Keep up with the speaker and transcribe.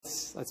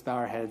Let's bow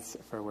our heads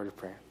for a word of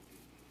prayer.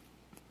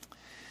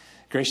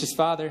 Gracious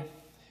Father,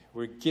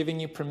 we're giving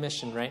you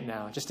permission right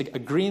now, just a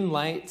green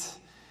light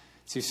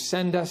to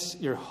send us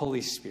your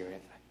Holy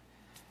Spirit.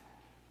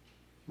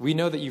 We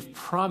know that you've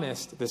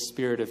promised the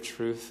Spirit of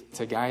truth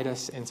to guide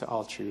us into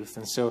all truth.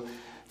 And so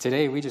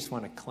today we just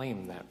want to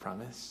claim that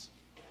promise.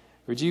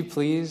 Would you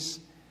please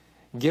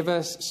give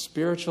us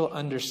spiritual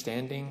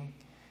understanding?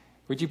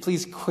 Would you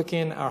please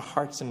quicken our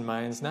hearts and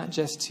minds, not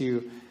just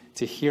to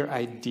hear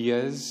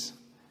ideas,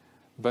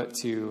 but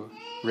to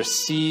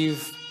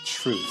receive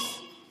truth,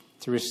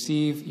 to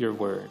receive your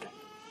word.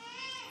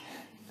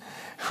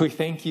 We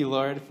thank you,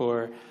 Lord,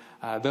 for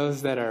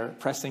those that are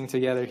pressing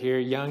together here,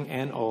 young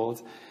and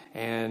old,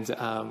 and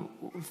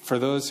for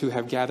those who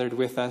have gathered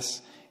with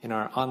us in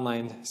our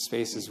online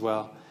space as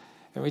well.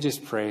 And we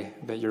just pray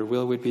that your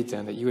will would be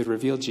done, that you would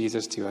reveal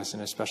Jesus to us in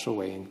a special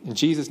way. In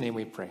Jesus' name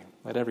we pray.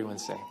 Let everyone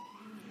say,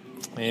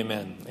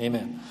 amen.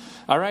 Amen.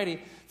 All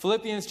righty.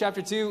 Philippians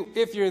chapter 2.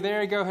 If you're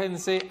there, go ahead and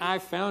say, I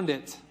found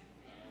it.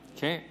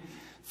 Okay.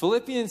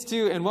 Philippians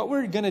 2. And what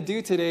we're going to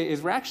do today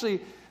is we're actually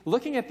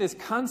looking at this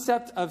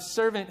concept of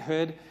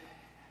servanthood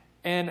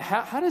and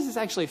how does this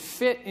actually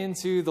fit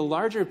into the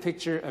larger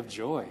picture of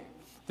joy?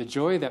 The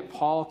joy that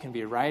Paul can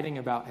be writing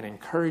about and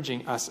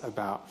encouraging us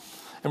about.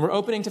 And we're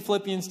opening to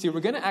Philippians 2.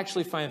 We're going to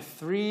actually find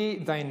three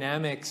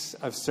dynamics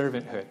of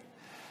servanthood.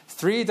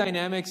 Three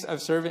dynamics of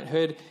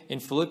servanthood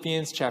in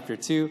Philippians chapter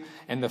 2.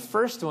 And the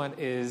first one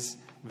is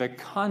the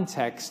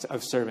context of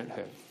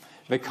servanthood.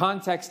 The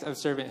context of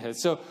servanthood.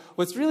 So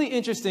what's really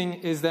interesting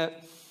is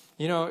that,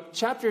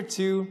 chapter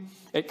 2,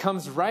 it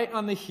comes right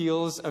on the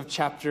heels of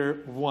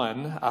chapter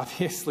 1,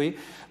 obviously.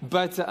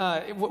 But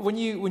when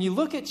you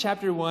look at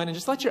chapter 1 and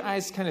just let your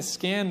eyes kind of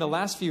scan the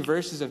last few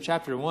verses of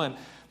chapter 1,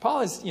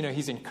 Paul is,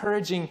 he's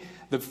encouraging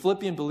the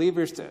Philippian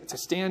believers to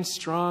stand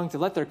strong, to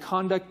let their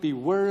conduct be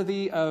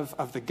worthy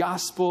of the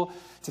gospel,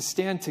 to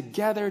stand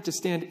together, to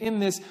stand in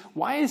this.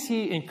 Why is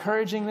he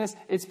encouraging this?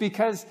 It's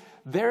because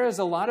there is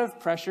a lot of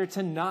pressure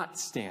to not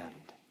stand.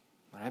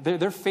 Right?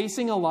 They're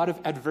facing a lot of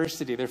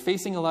adversity. They're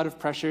facing a lot of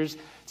pressures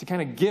to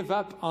kind of give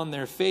up on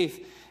their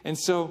faith. And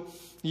so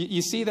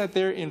you see that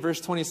there in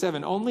verse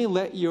 27,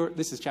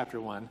 this is chapter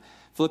 1,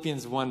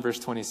 Philippians 1, verse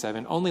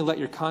 27, only let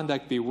your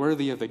conduct be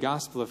worthy of the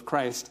gospel of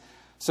Christ,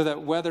 so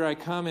that whether I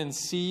come and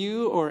see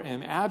you or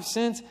am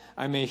absent,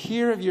 I may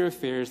hear of your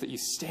affairs, that you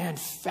stand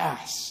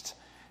fast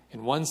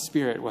in one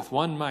spirit, with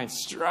one mind,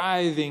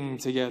 striving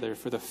together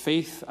for the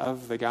faith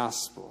of the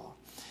gospel.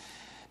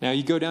 Now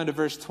you go down to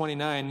verse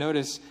 29,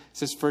 notice it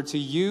says, for to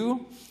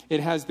you it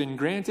has been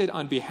granted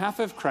on behalf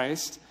of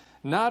Christ,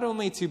 not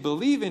only to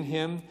believe in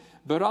him,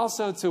 but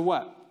also to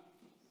what?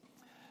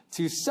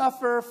 To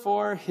suffer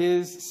for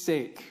his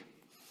sake.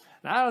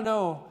 Now,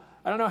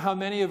 I don't know how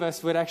many of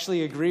us would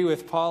actually agree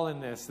with Paul in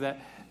this,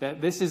 that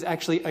this is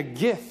actually a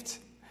gift.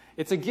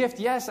 It's a gift,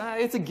 yes,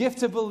 it's a gift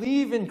to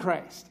believe in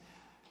Christ.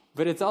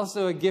 But it's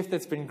also a gift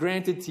that's been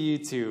granted to you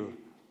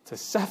to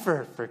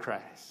suffer for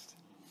Christ.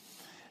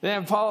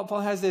 Then Paul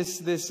has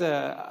this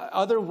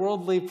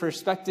otherworldly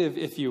perspective,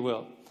 if you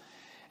will.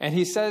 And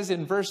he says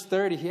in verse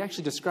 30, he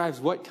actually describes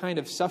what kind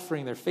of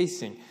suffering they're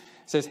facing. It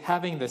says,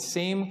 having the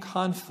same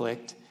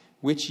conflict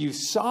which you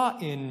saw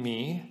in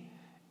me,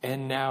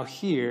 and now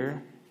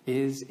here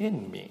is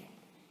in me.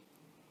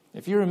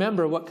 If you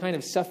remember what kind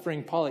of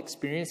suffering Paul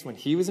experienced when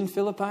he was in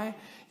Philippi,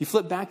 you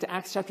flip back to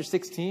Acts chapter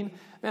 16.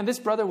 Man, this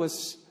brother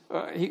was,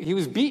 he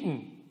was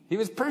beaten. He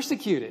was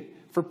persecuted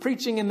for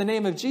preaching in the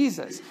name of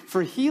Jesus,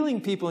 for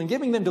healing people and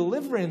giving them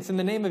deliverance in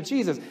the name of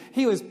Jesus.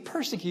 He was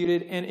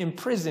persecuted and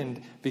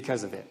imprisoned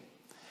because of it.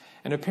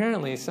 And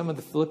apparently some of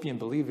the Philippian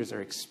believers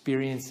are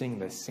experiencing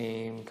the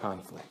same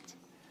conflict,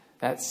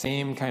 that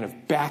same kind of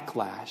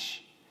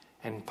backlash.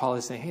 And Paul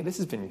is saying, hey, this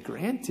has been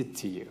granted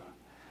to you.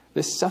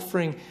 This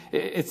suffering,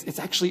 it's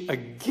actually a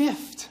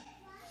gift.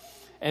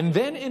 And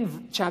then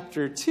in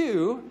chapter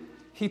 2,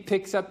 he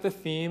picks up the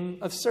theme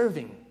of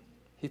serving.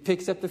 He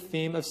picks up the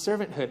theme of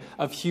servanthood,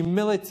 of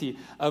humility,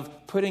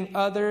 of putting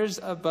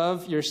others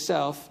above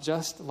yourself,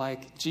 just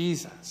like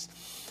Jesus.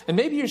 And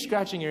maybe you're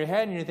scratching your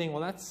head and you're thinking,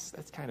 well, that's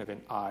kind of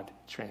an odd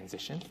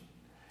transition.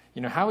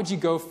 How would you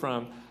go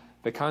from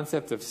the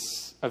concept of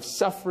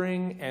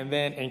suffering and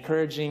then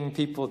encouraging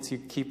people to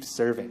keep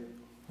serving?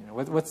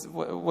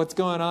 What's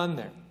going on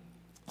there?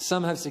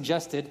 Some have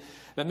suggested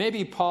that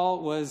maybe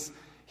Paul was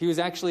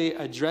actually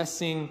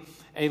addressing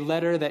a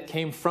letter that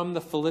came from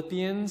the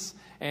Philippians,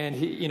 and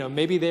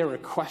maybe there were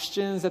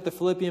questions that the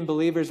Philippian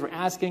believers were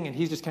asking, and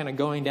he's just kind of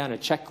going down a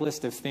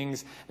checklist of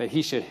things that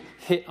he should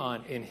hit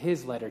on in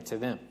his letter to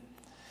them.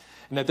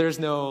 And that there's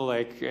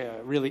no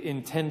really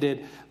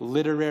intended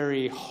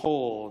literary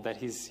whole that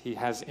he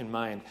has in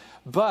mind.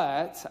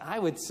 But I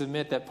would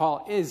submit that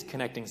Paul is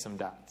connecting some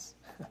dots.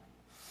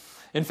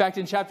 In fact,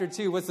 in chapter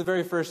 2, what's the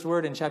very first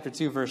word in chapter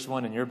 2, verse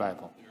 1 in your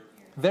Bible?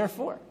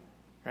 Therefore,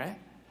 right?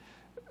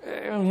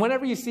 And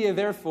whenever you see a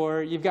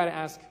therefore, you've got to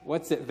ask,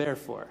 what's it there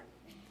for?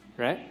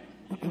 Right?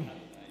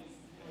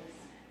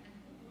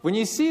 When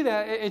you see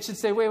that, it should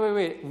say,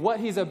 wait. What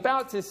he's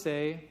about to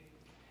say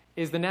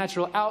is the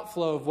natural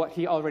outflow of what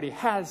he already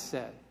has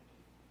said.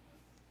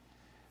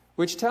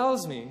 Which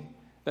tells me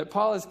that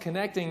Paul is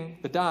connecting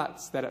the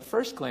dots that at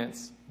first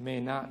glance may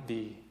not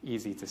be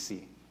easy to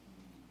see.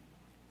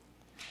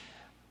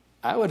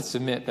 I would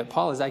submit that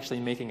Paul is actually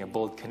making a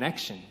bold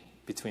connection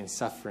between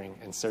suffering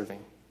and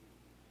serving.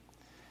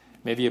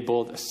 Maybe a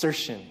bold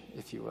assertion,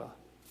 if you will,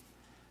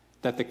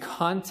 that the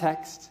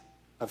context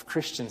of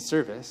Christian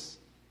service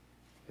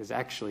is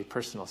actually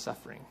personal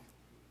suffering.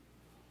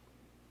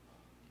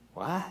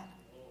 What?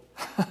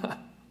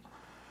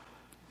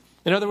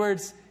 In other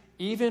words,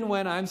 even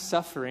when I'm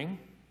suffering,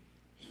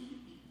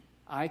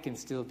 I can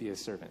still be a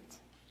servant.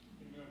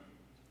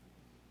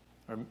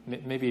 Or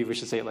maybe we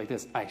should say it like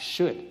this: I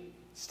should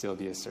still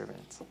be a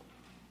servant.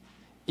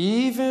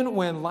 Even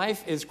when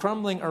life is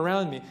crumbling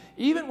around me,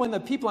 even when the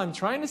people I'm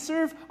trying to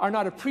serve are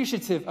not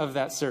appreciative of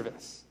that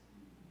service,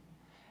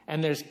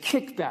 and there's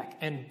kickback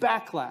and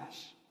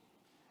backlash,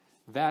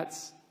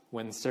 that's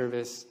when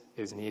service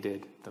is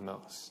needed the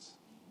most.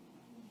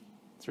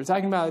 So we're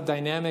talking about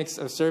dynamics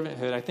of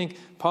servanthood. I think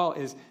Paul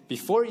is,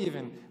 before he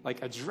even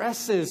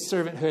addresses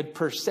servanthood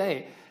per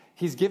se,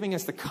 he's giving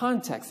us the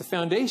context. The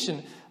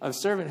foundation of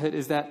servanthood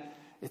is that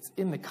it's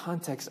in the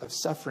context of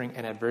suffering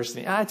and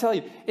adversity. And I tell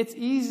you, it's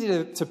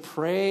easy to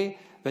pray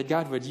that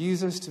God would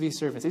use us to be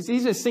servants. It's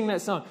easy to sing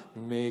that song,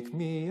 "Make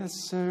me a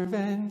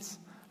servant,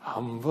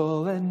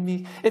 humble and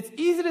meek." It's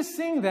easy to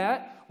sing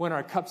that when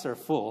our cups are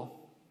full,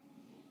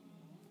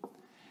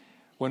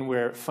 when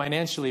we're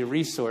financially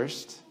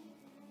resourced,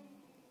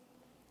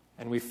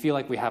 and we feel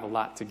like we have a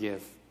lot to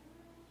give.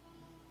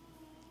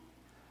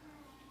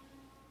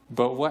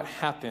 But what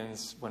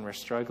happens when we're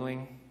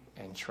struggling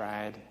and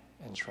tried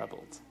and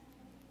troubled?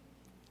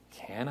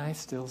 Can I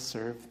still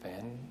serve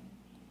then?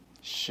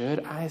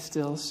 Should I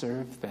still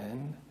serve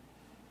then?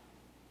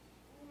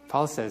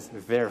 Paul says,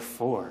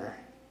 therefore,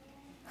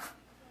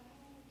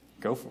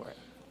 go for it.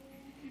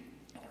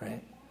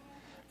 Right?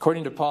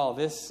 According to Paul,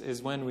 this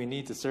is when we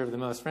need to serve the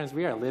most. Friends,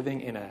 we are living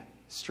in a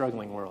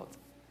struggling world.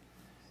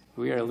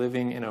 We are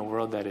living in a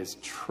world that is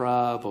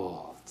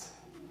troubled.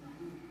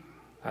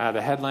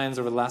 The headlines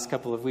over the last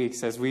couple of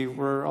weeks, as we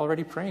were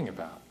already praying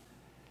about,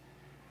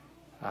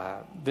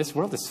 this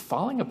world is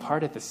falling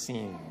apart at the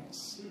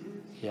seams.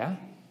 Yeah?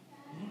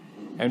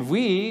 And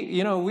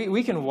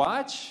we can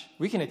watch,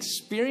 we can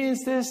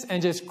experience this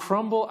and just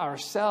crumble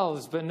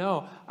ourselves. But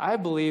no, I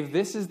believe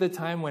this is the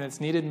time when it's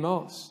needed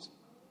most.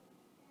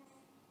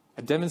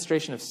 A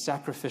demonstration of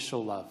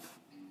sacrificial love.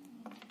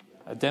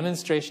 A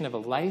demonstration of a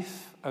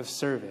life of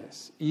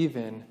service,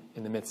 even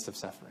in the midst of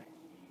suffering.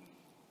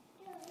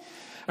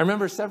 I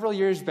remember several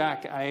years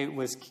back, I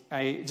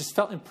just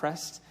felt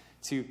impressed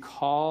to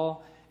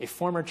call a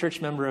former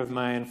church member of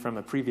mine from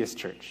a previous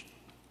church.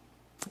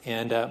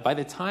 And by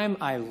the time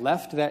I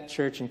left that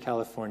church in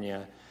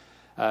California,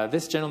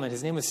 this gentleman,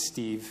 his name was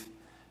Steve,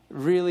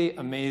 really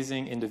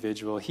amazing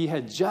individual. He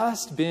had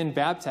just been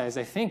baptized,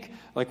 I think,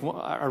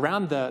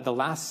 around the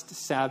last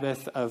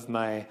Sabbath of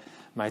my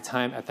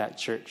time at that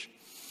church.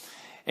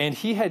 And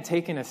he had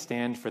taken a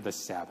stand for the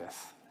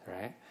Sabbath,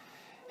 right?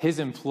 His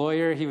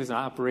employer, he was an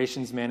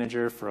operations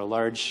manager for a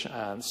large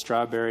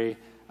strawberry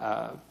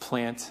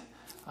plant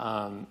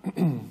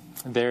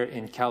there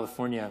in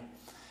California.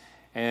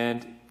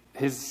 And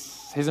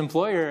his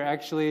employer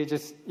actually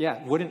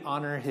wouldn't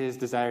honor his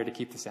desire to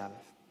keep the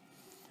Sabbath.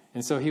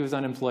 And so he was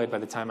unemployed by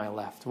the time I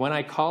left. When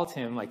I called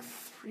him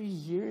 3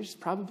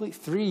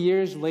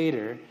 years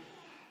later,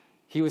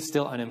 he was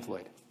still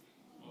unemployed.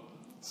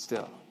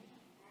 Still.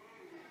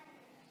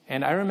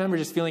 And I remember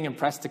just feeling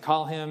impressed to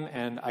call him,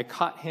 and I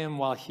caught him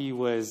while he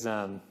was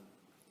out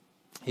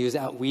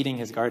weeding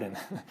his garden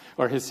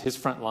or his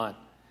front lawn.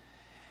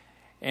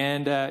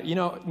 And,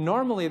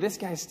 normally this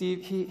guy,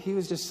 Steve, he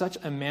was just such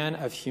a man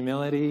of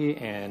humility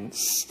and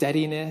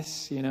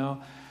steadiness,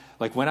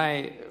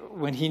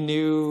 when he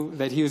knew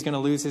that he was going to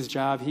lose his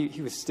job,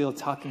 he was still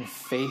talking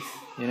faith.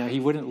 He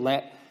wouldn't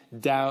let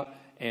doubt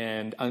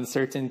and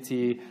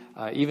uncertainty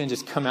even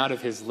just come out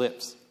of his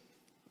lips.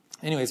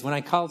 Anyways, when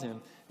I called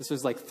him, this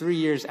was 3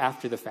 years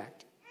after the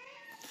fact.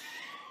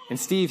 And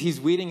Steve, he's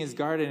weeding his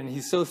garden, and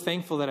he's so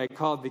thankful that I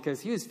called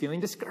because he was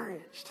feeling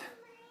discouraged.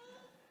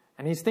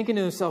 And he's thinking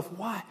to himself,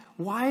 why?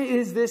 Why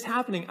is this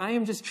happening? I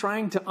am just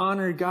trying to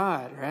honor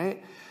God,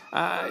 right?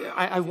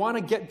 I want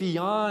to get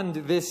beyond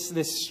this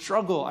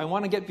struggle. I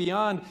want to get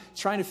beyond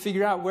trying to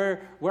figure out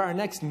where our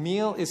next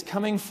meal is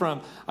coming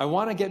from. I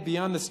want to get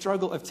beyond the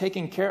struggle of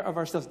taking care of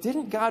ourselves.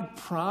 Didn't God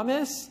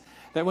promise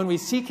that when we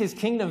seek his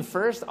kingdom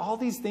first, all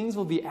these things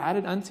will be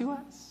added unto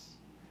us?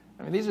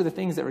 I mean, these are the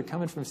things that were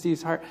coming from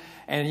Steve's heart.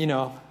 And,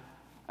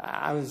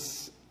 I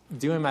was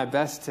doing my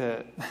best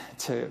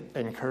to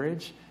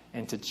encourage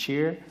and to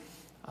cheer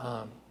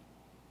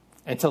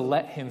and to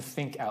let him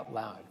think out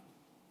loud.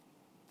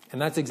 And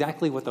that's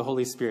exactly what the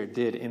Holy Spirit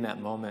did in that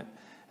moment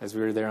as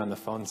we were there on the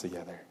phone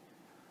together.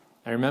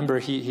 I remember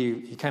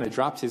he kind of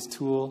dropped his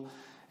tool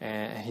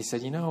and he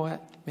said, you know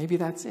what? Maybe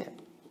that's it.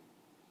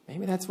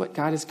 maybe that's what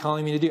God is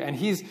calling me to do. And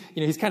he's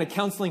kind of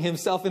counseling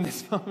himself in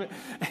this moment.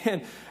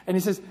 And he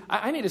says,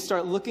 I need to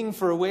start looking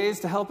for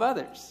ways to help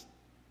others.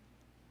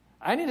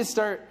 I need to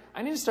start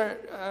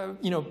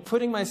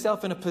putting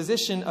myself in a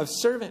position of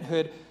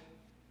servanthood.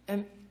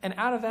 And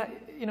out of that,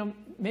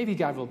 maybe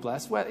God will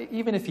bless. Well,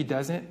 even if he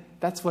doesn't,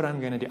 that's what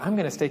I'm going to do. I'm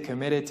going to stay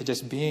committed to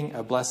just being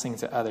a blessing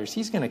to others.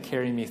 He's going to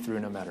carry me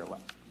through no matter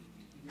what.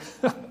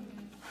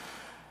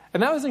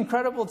 And that was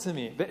incredible to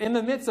me, that in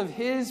the midst of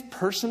his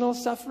personal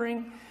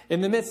suffering, in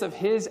the midst of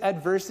his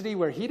adversity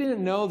where he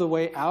didn't know the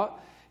way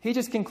out, he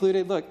just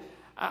concluded, look,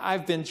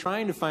 I've been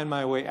trying to find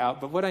my way out,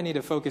 but what I need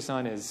to focus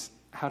on is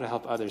how to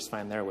help others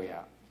find their way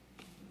out.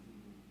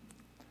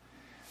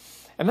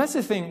 And that's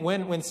the thing,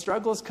 when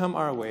struggles come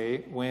our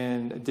way,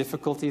 when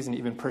difficulties and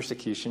even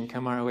persecution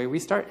come our way, we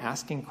start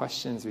asking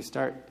questions. We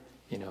start,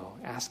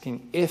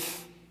 asking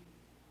if.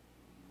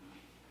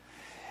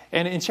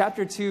 And in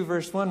chapter 2,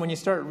 verse 1, when you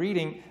start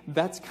reading,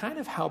 that's kind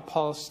of how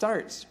Paul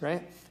starts,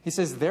 right? He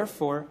says,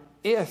 therefore,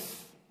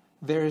 if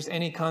there is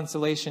any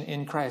consolation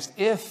in Christ,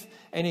 if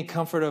any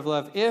comfort of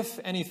love, if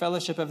any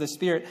fellowship of the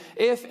Spirit,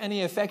 if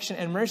any affection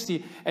and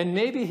mercy. And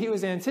maybe he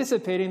was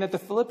anticipating that the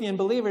Philippian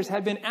believers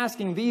had been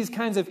asking these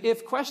kinds of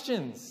if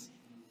questions.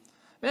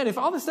 Man, if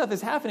all this stuff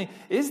is happening,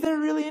 is there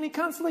really any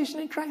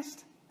consolation in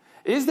Christ?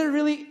 Is there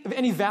really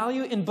any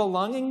value in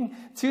belonging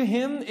to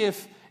him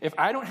if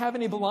I don't have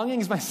any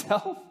belongings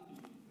myself?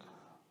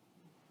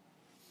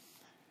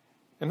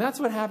 And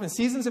that's what happens.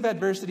 Seasons of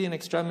adversity and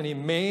extremity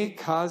may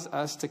cause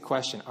us to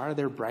question, are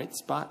there bright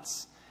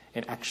spots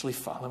in actually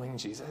following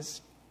Jesus?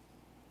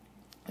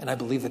 And I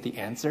believe that the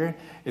answer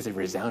is a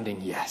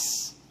resounding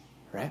yes,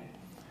 right?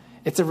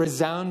 It's a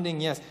resounding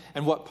yes.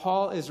 And what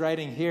Paul is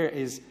writing here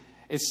is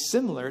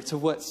similar to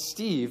what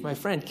Steve, my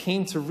friend,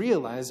 came to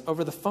realize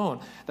over the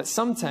phone, that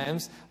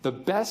sometimes the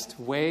best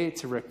way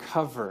to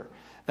recover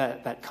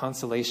that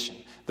consolation,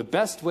 the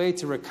best way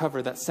to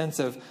recover that sense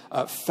of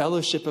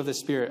fellowship of the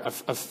Spirit,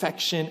 of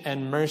affection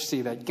and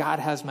mercy that God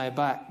has my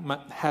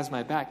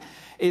back,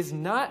 is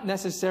not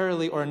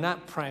necessarily or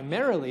not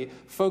primarily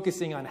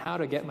focusing on how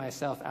to get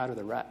myself out of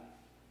the rut,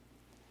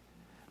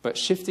 but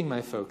shifting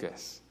my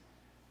focus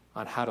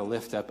on how to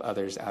lift up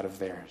others out of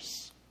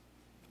theirs.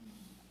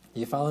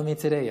 You follow me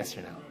today, yes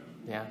or no?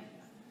 Yeah?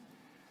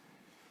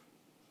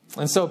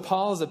 And so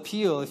Paul's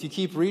appeal, if you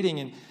keep reading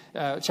in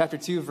chapter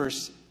 2,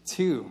 verse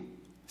 2,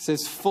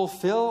 says,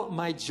 fulfill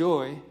my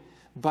joy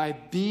by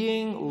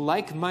being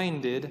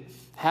like-minded,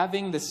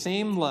 having the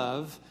same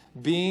love,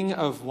 being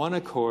of one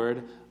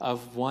accord,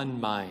 of one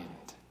mind.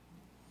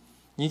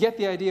 You get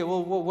the idea.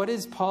 Well, what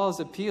is Paul's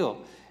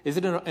appeal? Is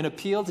it an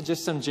appeal to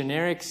just some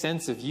generic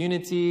sense of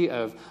unity,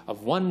 of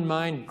one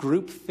mind,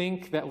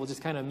 groupthink that will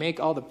just kind of make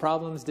all the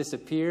problems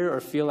disappear or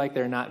feel like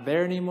they're not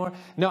there anymore?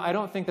 No, I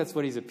don't think that's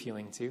what he's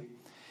appealing to.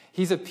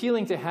 He's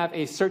appealing to have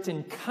a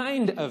certain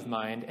kind of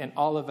mind and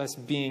all of us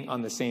being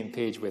on the same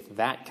page with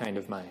that kind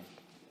of mind.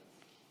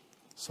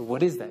 So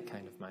what is that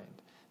kind of mind?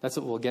 That's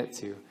what we'll get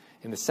to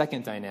in the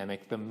second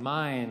dynamic, the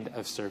mind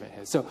of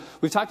servanthood. So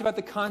we've talked about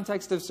the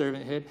context of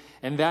servanthood,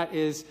 and that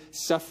is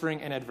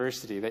suffering and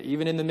adversity. That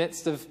even in the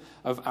midst of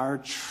our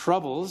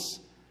troubles,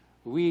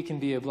 we can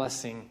be a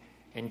blessing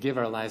and give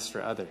our lives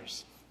for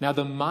others. Now,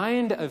 the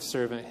mind of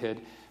servanthood,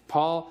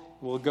 Paul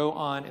will go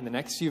on in the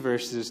next few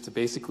verses to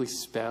basically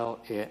spell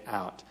it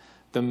out.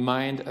 The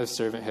mind of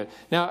servanthood.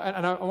 Now,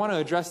 and I want to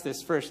address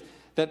this first,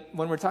 that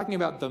when we're talking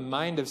about the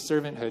mind of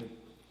servanthood,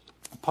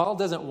 Paul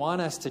doesn't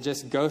want us to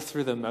just go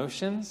through the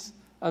motions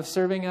of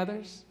serving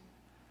others.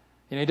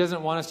 He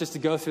doesn't want us just to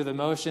go through the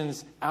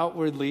motions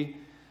outwardly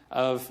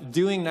of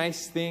doing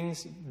nice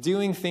things,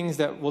 doing things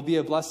that will be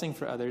a blessing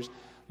for others.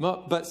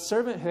 But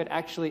servanthood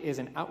actually is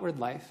an outward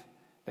life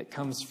that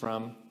comes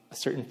from a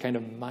certain kind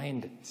of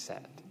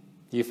mindset.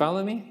 Do you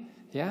follow me?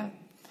 Yeah?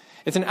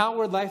 It's an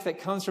outward life that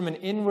comes from an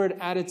inward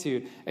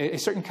attitude, a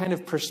certain kind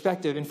of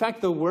perspective. In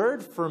fact, the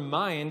word for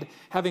mind,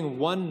 having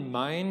one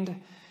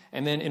mind,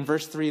 and then in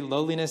verse 3,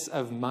 lowliness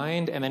of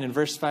mind, and then in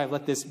verse 5,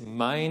 let this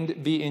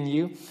mind be in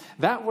you.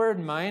 That word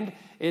mind,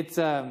 it's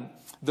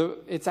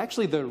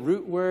actually the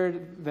root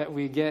word that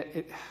we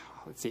get.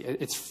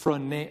 It's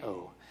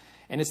phroneo.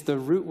 And it's the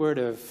root word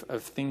of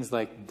things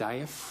like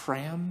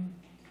diaphragm,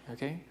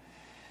 okay?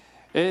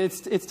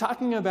 It's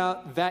talking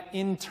about that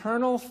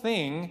internal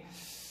thing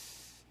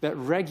that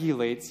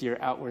regulates your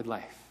outward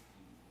life.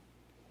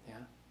 Yeah?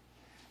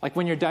 Like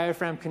when your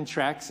diaphragm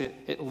contracts,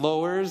 it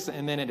lowers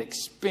and then it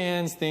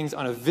expands things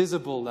on a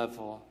visible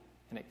level,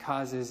 and it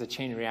causes a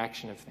chain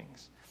reaction of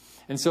things.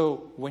 And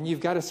so when you've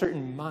got a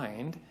certain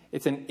mind,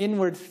 it's an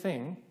inward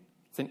thing,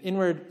 it's an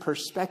inward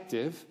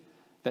perspective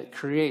that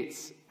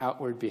creates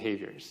outward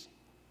behaviors.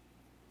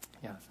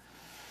 Yeah.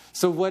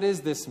 So what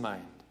is this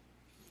mind?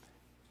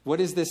 What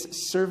is this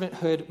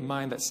servanthood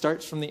mind that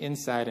starts from the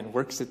inside and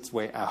works its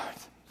way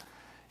out?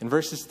 In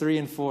verses 3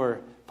 and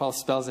 4, Paul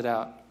spells it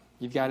out.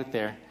 You've got it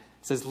there.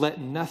 It says, let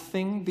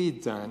nothing be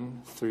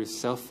done through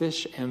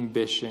selfish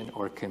ambition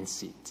or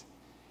conceit,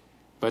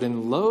 but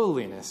in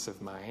lowliness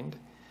of mind,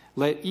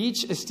 Let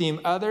each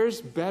esteem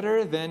others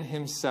better than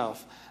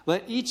himself.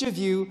 Let each of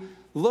you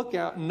look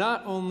out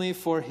not only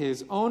for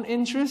his own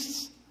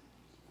interests,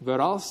 but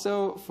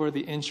also for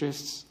the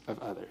interests of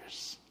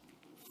others.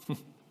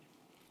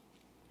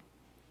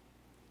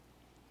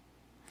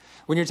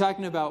 When you're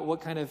talking about what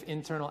kind of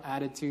internal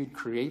attitude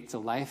creates a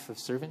life of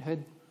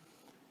servanthood,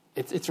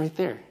 it's right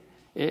there.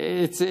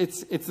 It's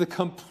the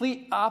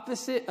complete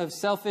opposite of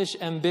selfish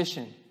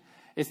ambition.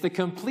 It's the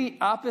complete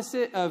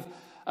opposite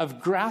of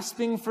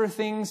grasping for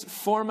things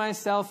for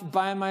myself,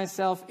 by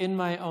myself, in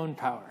my own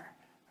power.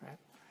 Right?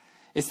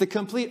 It's the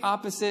complete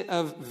opposite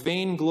of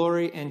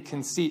vainglory and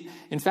conceit.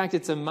 In fact,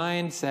 it's a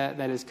mindset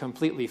that is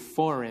completely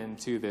foreign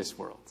to this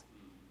world.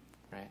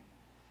 Right?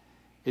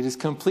 It is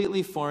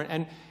completely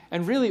foreign.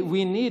 And really,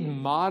 we need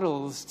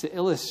models to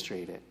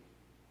illustrate it.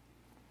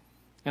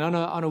 And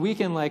on a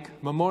weekend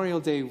like Memorial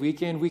Day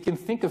weekend, we can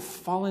think of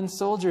fallen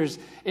soldiers,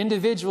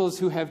 individuals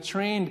who have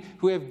trained,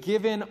 who have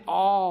given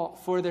all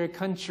for their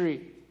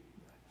country.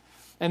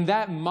 And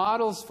that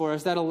models for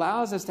us, that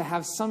allows us to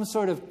have some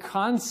sort of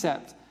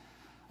concept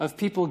of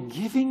people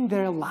giving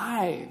their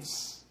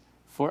lives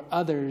for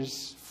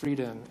others'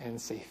 freedom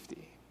and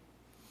safety.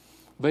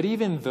 But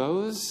even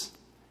those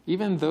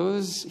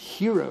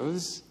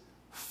heroes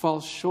fall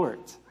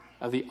short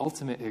of the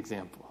ultimate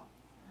example.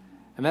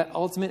 And that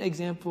ultimate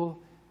example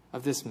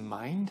of this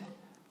mind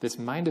of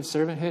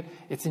servanthood,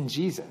 it's in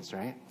Jesus,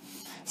 right?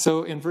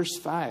 So in verse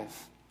 5,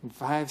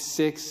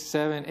 6,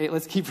 7, 8,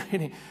 let's keep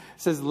reading. It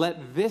says,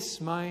 let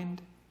this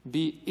mind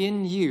be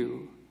in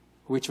you,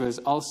 which was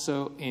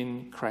also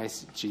in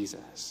Christ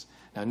Jesus.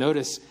 Now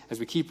notice, as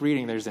we keep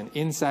reading, there's an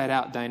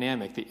inside-out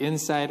dynamic, the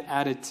inside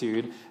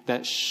attitude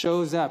that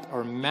shows up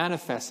or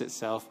manifests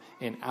itself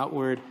in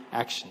outward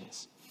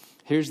actions.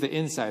 Here's the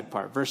inside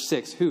part. Verse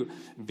 6, who,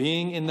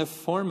 being in the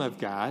form of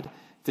God,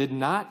 did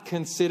not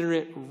consider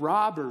it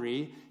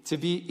robbery to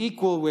be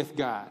equal with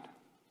God.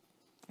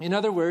 In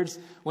other words,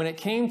 when it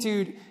came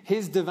to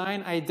his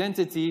divine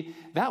identity,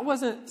 that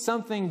wasn't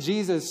something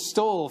Jesus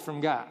stole from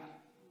God.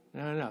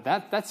 No.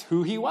 That's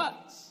who he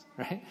was,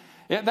 right?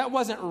 Yeah, that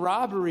wasn't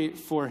robbery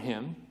for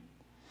him.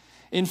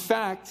 In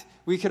fact,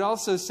 we could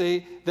also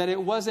say that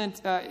it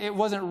wasn't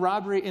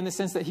robbery in the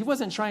sense that he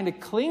wasn't trying to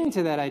cling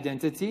to that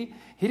identity.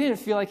 He didn't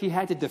feel like he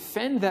had to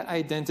defend that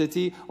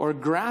identity or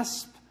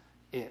grasp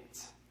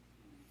it.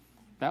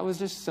 That was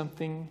just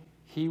something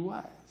he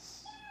was.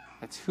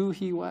 That's who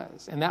he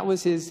was. And that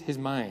was his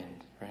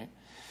mind, right?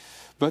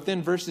 But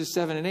then verses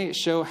 7 and 8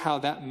 show how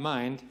that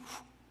mind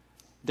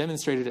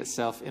demonstrated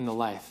itself in the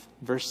life.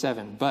 Verse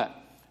 7, but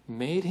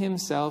made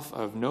himself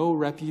of no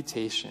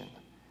reputation,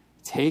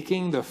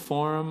 taking the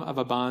form of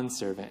a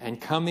bondservant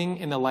and coming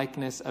in the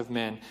likeness of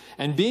men.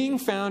 And being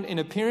found in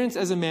appearance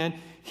as a man,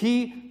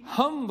 he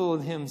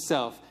humbled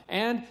himself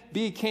and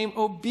became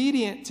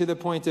obedient to the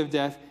point of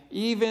death,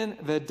 even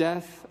the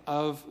death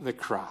of the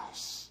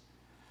cross.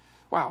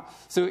 Wow.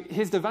 So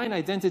his divine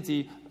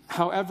identity,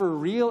 however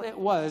real it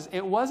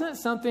wasn't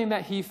something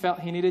that he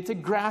felt he needed to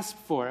grasp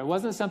for. It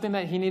wasn't something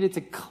that he needed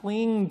to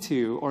cling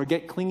to or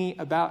get clingy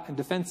about and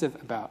defensive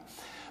about.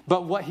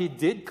 But what he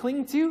did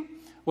cling to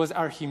was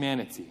our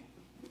humanity.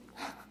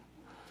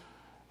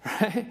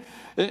 Right?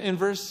 In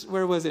verse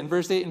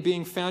 8, and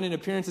being found in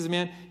appearance as a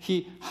man,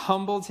 he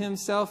humbled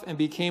himself and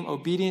became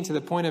obedient to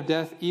the point of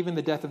death, even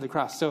the death of the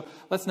cross. So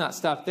let's not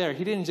stop there.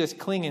 He didn't just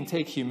cling and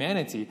take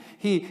humanity.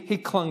 He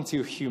clung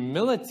to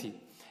humility.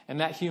 And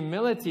that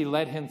humility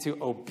led him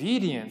to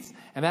obedience.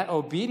 And that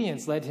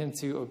obedience led him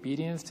to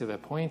obedience to the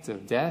point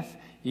of death,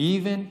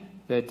 even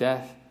the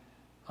death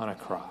on a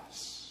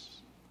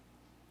cross.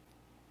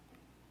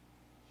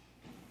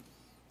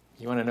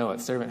 You want to know what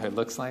servanthood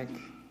looks like?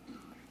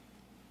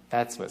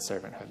 That's what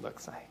servanthood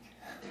looks like.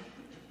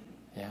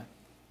 Yeah?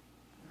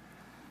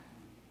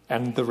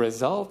 And the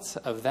result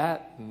of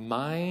that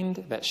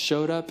mind that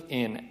showed up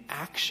in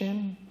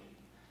action,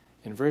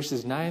 in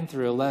verses 9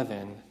 through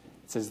 11,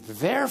 it says,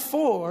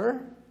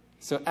 therefore,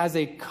 so as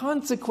a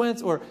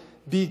consequence or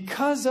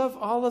because of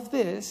all of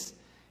this,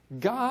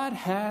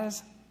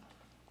 verse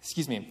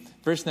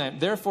 9,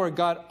 therefore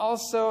God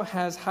also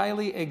has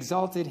highly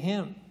exalted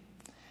him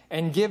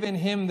and given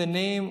him the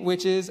name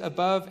which is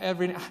above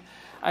every name.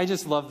 I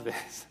just love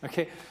this.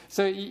 Okay,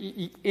 so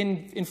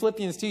in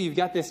Philippians 2, you've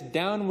got this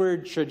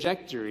downward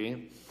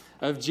trajectory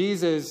of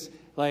Jesus,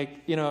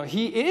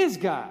 he is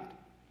God.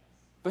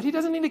 But he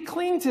doesn't need to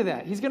cling to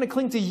that. He's going to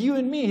cling to you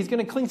and me. He's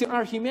going to cling to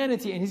our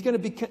humanity, and he's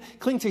going to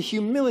cling to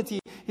humility.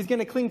 He's going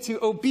to cling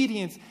to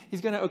obedience.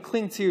 He's going to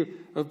cling to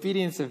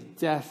obedience of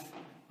death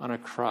on a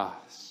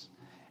cross.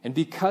 And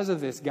because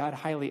of this, God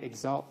highly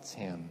exalts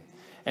him.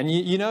 And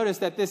you notice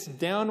that this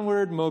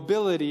downward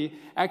mobility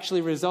actually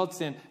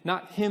results in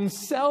not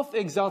himself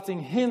exalting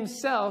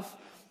himself,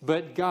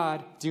 but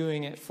God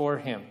doing it for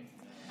him.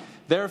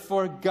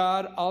 Therefore,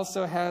 God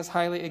also has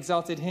highly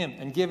exalted him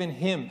and given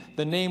him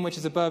the name which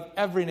is above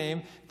every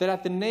name, that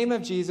at the name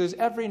of Jesus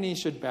every knee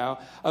should bow,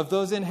 of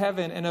those in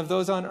heaven and of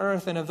those on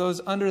earth and of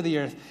those under the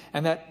earth,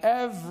 and that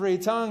every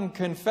tongue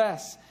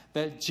confess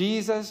that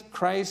Jesus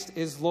Christ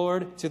is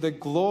Lord, to the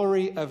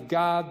glory of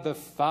God the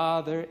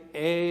Father.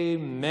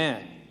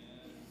 Amen.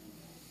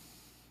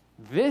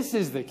 This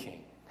is the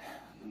King.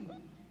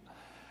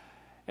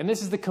 And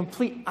this is the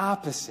complete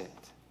opposite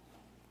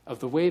of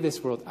the way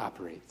this world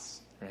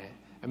operates, right?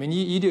 I mean,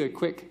 you do a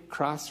quick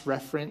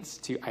cross-reference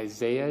to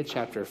Isaiah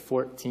chapter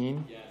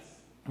 14. Yes.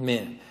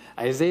 Man,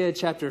 Isaiah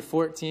chapter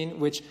 14,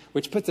 which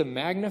puts a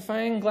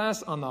magnifying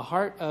glass on the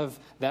heart of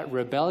that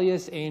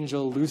rebellious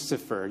angel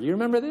Lucifer. You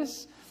remember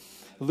this?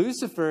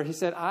 Lucifer, he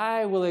said,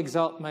 I will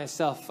exalt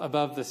myself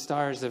above the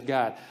stars of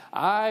God.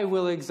 I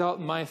will exalt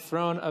my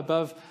throne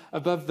above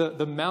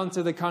the mount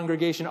of the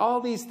congregation.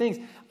 All these things.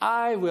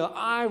 I will.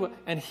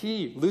 And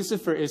he,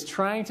 Lucifer, is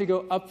trying to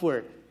go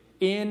upward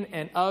in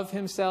and of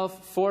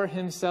himself, for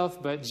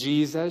himself. But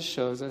Jesus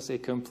shows us a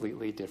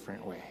completely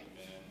different way.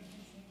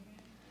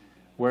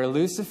 Where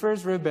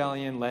Lucifer's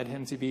rebellion led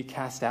him to be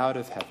cast out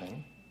of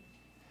heaven,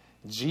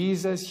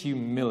 Jesus'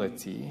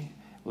 humility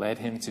led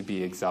him to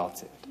be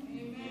exalted.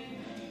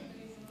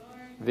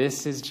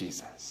 This is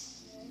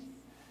Jesus.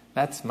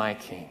 That's my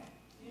King.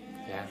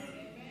 Yeah.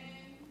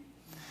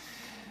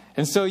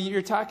 And so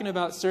you're talking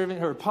about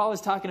servanthood, or Paul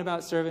is talking about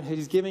servanthood.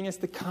 He's giving us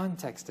the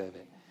context of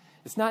it.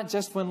 It's not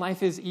just when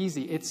life is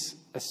easy. It's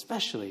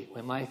especially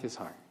when life is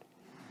hard.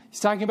 He's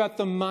talking about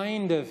the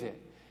mind of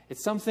it.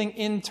 It's something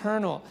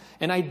internal,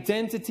 an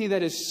identity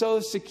that is so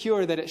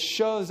secure that it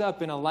shows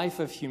up in a life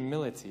of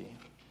humility.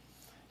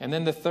 And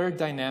then the third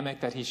dynamic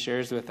that he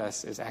shares with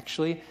us is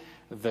actually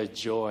the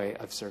joy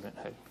of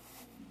servanthood.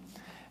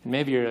 And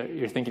maybe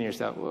you're thinking to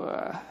yourself,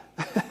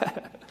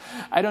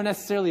 I don't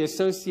necessarily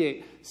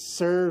associate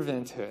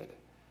servanthood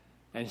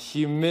and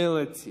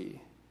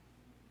humility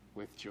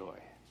with joy.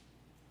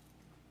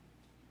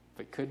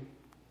 But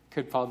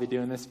could Paul be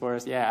doing this for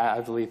us? Yeah,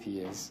 I believe he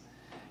is.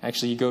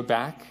 Actually, you go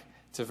back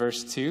to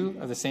verse 2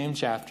 of the same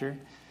chapter.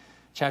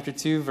 Chapter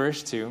 2,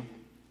 verse 2.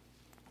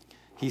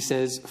 He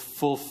says,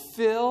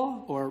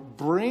 fulfill or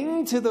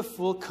bring to the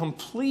full,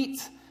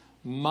 complete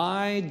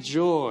my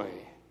joy.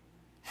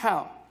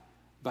 How?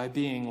 By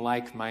being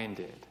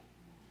like-minded.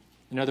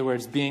 In other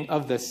words, being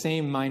of the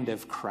same mind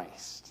of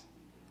Christ.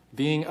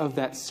 Being of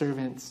that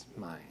servant's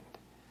mind.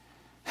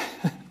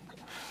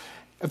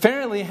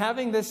 Apparently,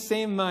 having this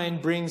same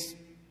mind brings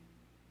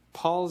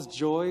Paul's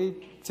joy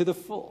to the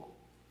full.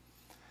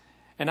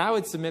 And I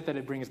would submit that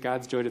it brings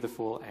God's joy to the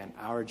full and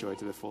our joy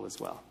to the full as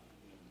well.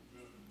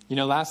 You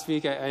know, last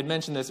week, I had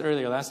mentioned this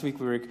earlier. Last week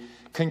we were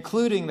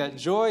concluding that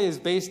joy is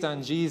based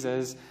on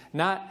Jesus,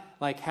 not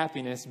like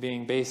happiness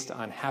being based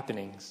on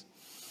happenings.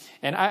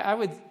 And I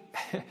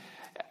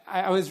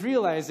was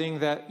realizing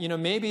that,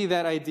 maybe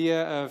that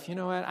idea of,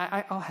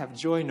 I'll have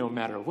joy no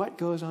matter what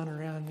goes on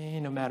around me,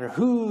 no matter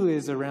who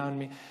is around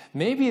me.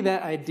 Maybe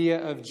that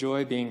idea of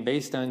joy being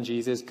based on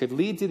Jesus could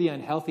lead to the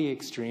unhealthy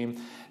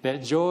extreme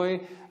that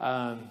joy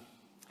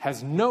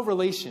has no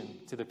relation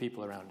to the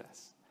people around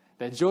us.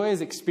 That joy is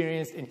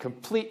experienced in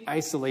complete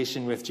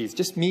isolation with Jesus.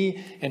 Just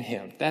me and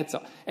him. That's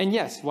all. And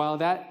yes, while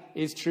that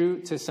is true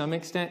to some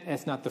extent,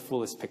 it's not the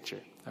fullest picture.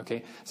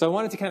 Okay? So I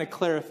wanted to kind of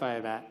clarify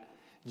that.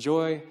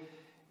 Joy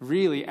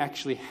really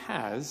actually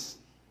has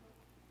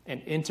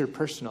an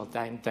interpersonal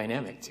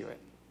dynamic to it.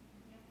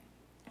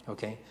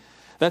 Okay?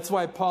 That's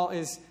why Paul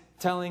is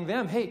telling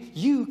them, hey,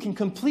 you can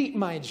complete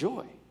my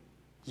joy.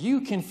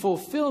 You can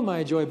fulfill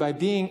my joy by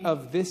being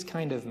of this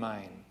kind of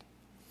mind.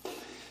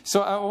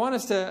 So I want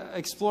us to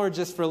explore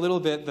just for a little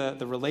bit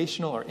the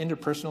relational or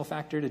interpersonal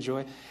factor to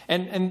joy.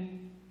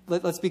 And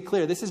let's be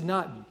clear, this is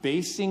not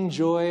basing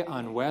joy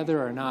on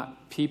whether or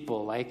not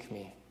people like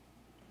me.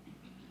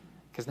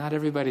 Because not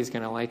everybody's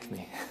going to like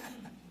me.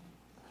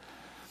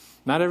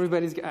 Not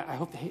everybody's, I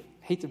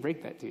hate to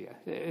break that to you.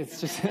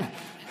 It's just,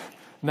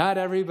 not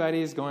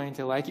everybody's going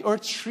to like you or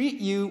treat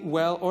you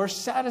well or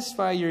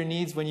satisfy your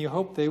needs when you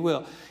hope they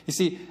will. You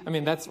see,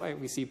 that's why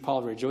we see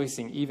Paul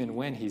rejoicing even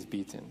when he's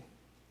beaten.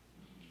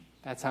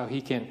 That's how he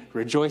can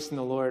rejoice in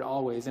the Lord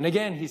always. And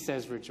again, he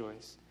says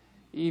rejoice,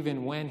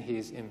 even when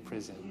he's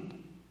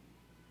imprisoned.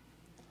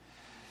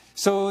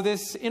 So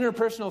this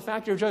interpersonal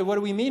factor of joy, what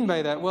do we mean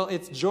by that? Well,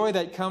 it's joy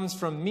that comes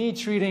from me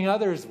treating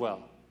others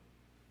well,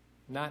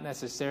 not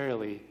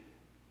necessarily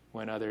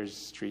when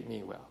others treat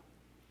me well.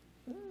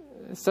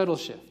 A subtle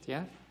shift,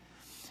 yeah?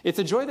 It's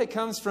a joy that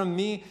comes from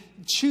me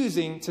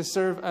choosing to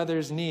serve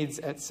others' needs,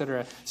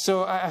 etc.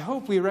 So I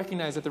hope we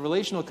recognize that the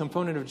relational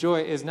component of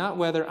joy is not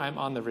whether I'm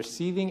on the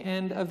receiving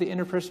end of the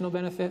interpersonal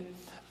benefit,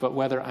 but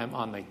whether I'm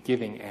on the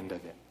giving end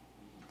of it.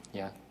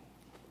 Yeah?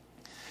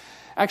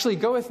 Actually,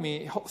 go with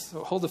me,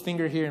 hold a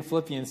finger here in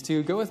Philippians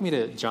 2. Go with me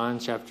to John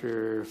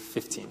chapter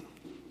 15.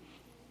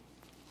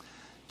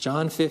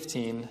 John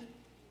 15.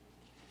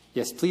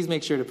 Yes, please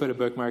make sure to put a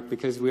bookmark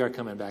because we are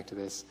coming back to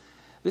this.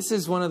 This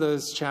is one of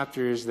those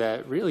chapters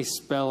that really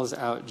spells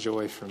out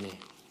joy for me.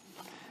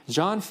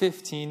 John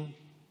 15,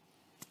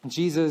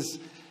 Jesus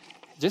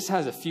just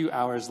has a few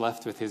hours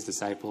left with his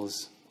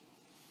disciples.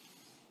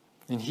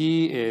 And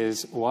he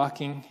is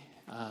walking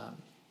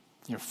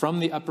from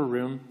the upper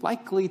room,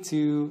 likely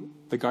to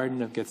the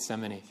Garden of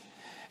Gethsemane.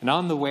 And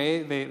on the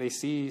way, they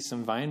see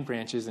some vine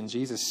branches, and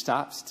Jesus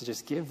stops to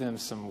just give them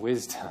some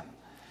wisdom.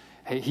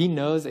 Hey, he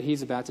knows that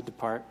he's about to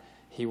depart.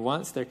 He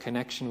wants their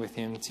connection with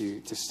him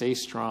to stay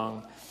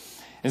strong.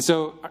 And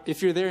so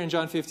if you're there in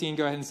John 15,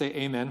 go ahead and say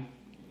amen.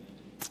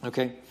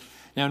 Okay.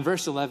 Now in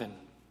verse 11,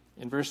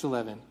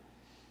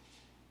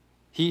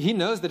 he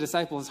knows the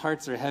disciples'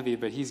 hearts are heavy,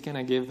 but he's going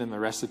to give them a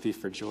recipe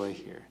for joy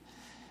here.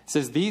 It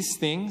says, these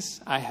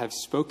things I have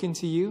spoken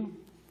to you,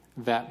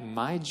 that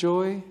my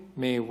joy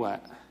may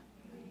what?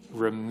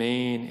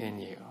 Remain in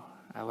you.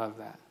 I love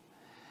that.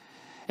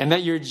 And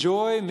that your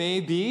joy may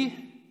be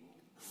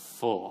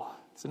full.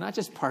 So not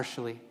just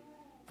partially,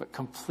 but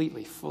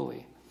completely,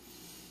 fully.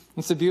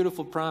 It's a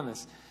beautiful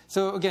promise.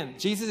 So again,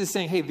 Jesus is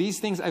saying, hey, these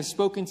things I've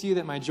spoken to you,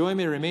 that my joy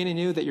may remain in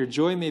you, that your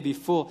joy may be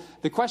full.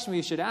 The question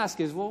we should ask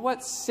is, well,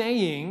 what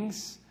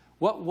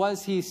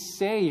was he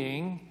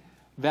saying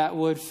that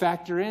would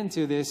factor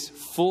into this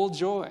full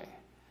joy?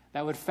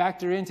 That would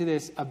factor into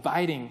this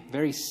abiding,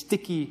 very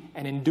sticky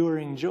and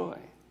enduring joy?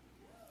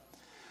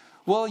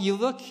 Well, you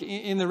look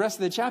in the rest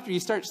of the chapter, you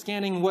start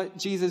scanning what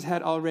Jesus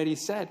had already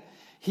said.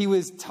 He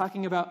was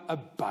talking about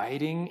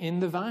abiding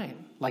in the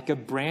vine. Like a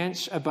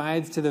branch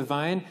abides to the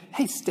vine.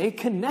 Hey, stay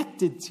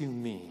connected to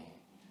me.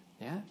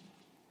 Yeah?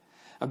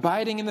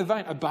 Abiding in the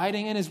vine,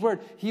 abiding in his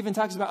word. He even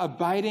talks about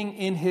abiding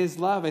in his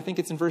love. I think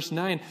it's in verse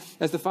 9.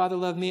 As the Father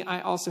loved me,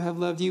 I also have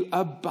loved you.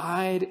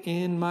 Abide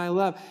in my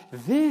love.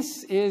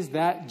 This is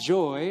that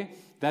joy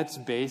that's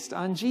based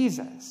on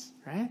Jesus,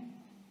 right?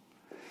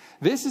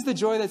 This is the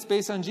joy that's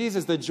based on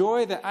Jesus. The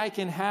joy that I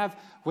can have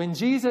when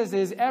Jesus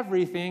is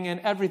everything and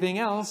everything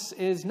else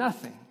is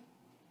nothing.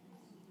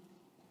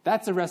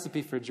 That's a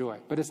recipe for joy,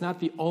 but it's not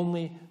the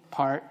only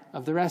part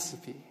of the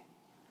recipe.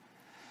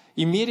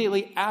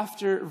 Immediately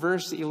after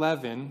verse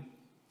 11,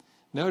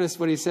 notice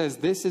what he says.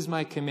 This is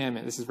my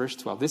commandment. This is verse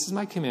 12. This is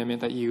my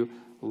commandment, that you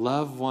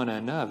love one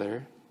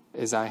another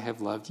as I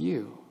have loved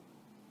you.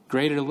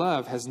 Greater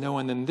love has no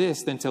one than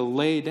this, than to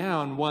lay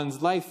down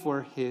one's life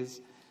for his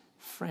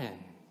friends.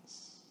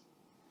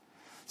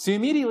 So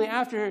immediately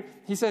after,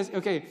 he says,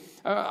 okay,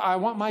 I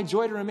want my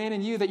joy to remain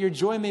in you, that your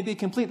joy may be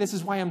complete. This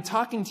is why I'm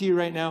talking to you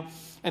right now.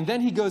 And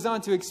then he goes on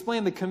to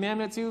explain the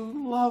commandment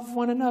to love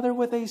one another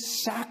with a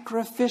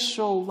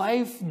sacrificial,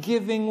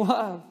 life-giving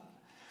love.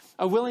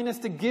 A willingness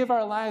to give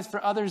our lives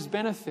for others'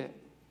 benefit.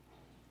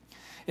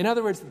 In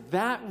other words,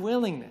 that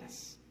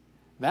willingness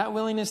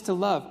to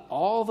love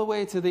all the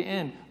way to the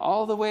end,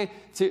 all the way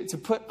to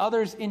put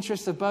others'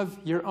 interests above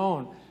your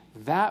own,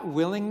 that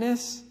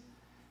willingness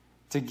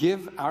to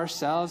give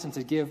ourselves and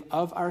to give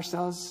of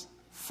ourselves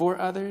for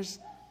others,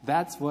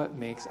 that's what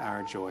makes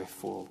our joy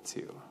full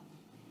too.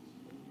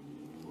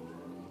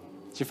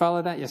 Did you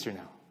follow that? Yes or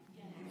no?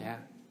 Yeah.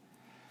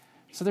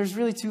 So there's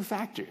really two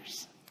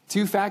factors.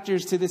 Two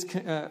factors to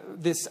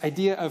this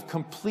idea of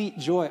complete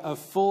joy, of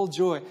full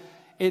joy.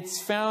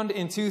 It's found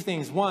in two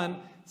things. One,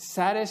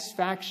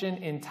 satisfaction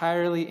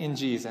entirely in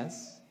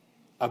Jesus,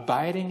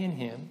 abiding in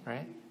him,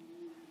 right?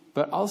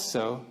 But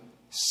also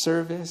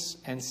service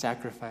and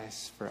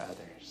sacrifice for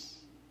others.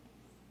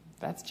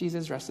 That's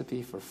Jesus'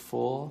 recipe for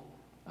full,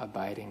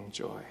 abiding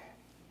joy.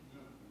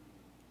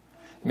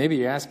 Maybe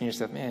you're asking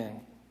yourself, man,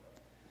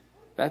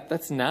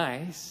 that's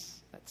nice.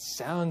 That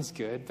sounds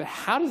good. But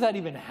how does that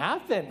even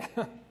happen?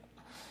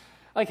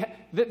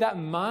 Like that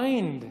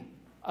mind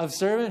of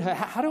servanthood,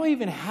 how do I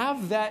even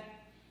have that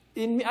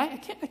in me? I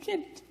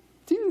can't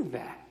do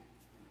that.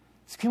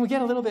 So can we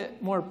get a little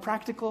bit more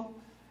practical?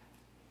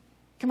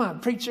 Come on,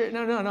 preacher.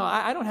 No.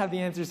 I don't have the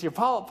answers here.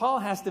 Paul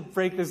has to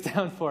break this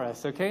down for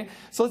us, okay?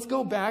 So let's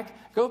go back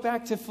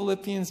to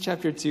Philippians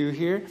chapter 2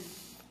 here.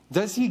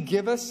 Does he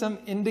give us some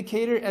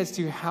indicator as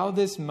to how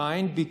this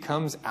mind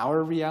becomes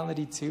our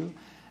reality too?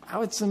 I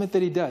would submit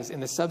that he does in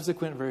the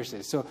subsequent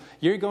verses. So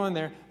you're going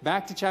there,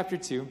 back to chapter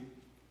 2.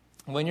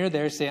 When you're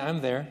there, say,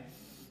 I'm there.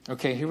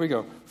 Okay, here we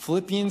go.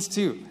 Philippians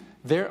 2.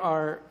 There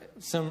are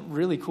some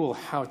really cool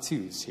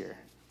how-tos here.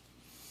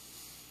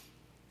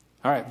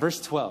 All right, verse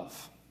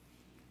 12.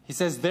 He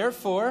says,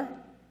 therefore,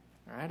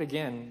 all right,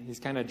 again, he's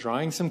kind of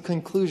drawing some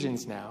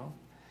conclusions now.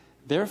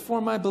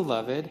 Therefore, my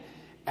beloved,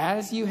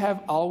 as you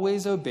have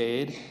always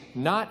obeyed,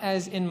 not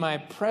as in my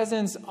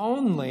presence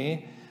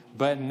only,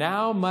 but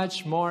now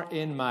much more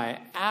in my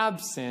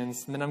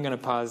absence. And then I'm going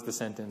to pause the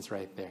sentence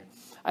right there.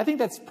 I think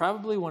that's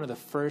probably one of the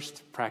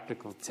first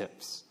practical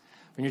tips.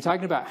 When you're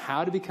talking about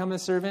how to become a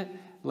servant,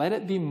 let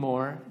it be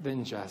more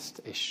than just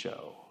a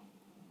show.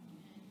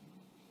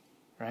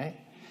 Right?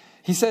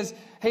 He says,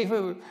 hey,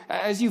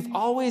 as you've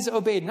always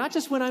obeyed, not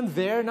just when I'm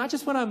there, not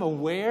just when I'm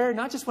aware,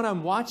 not just when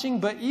I'm watching,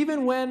 but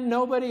even when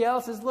nobody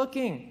else is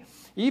looking,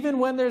 even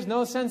when there's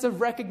no sense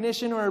of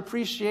recognition or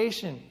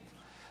appreciation.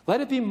 Let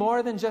it be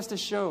more than just a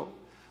show.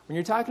 When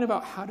you're talking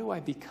about how do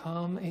I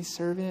become a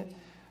servant,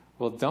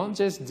 well, don't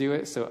just do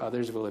it so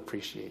others will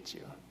appreciate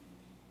you.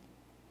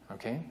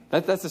 Okay?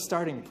 That's a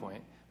starting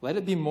point. Let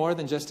it be more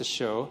than just a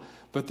show.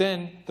 But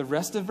then the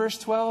rest of verse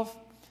 12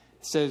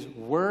 says,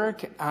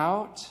 work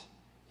out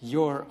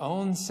your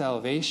own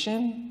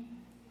salvation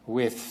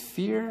with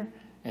fear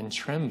and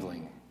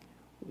trembling.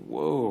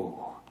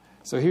 Whoa.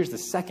 So here's the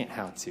second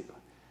how-to.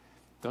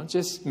 Don't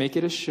just make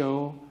it a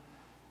show,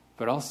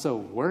 but also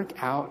work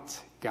out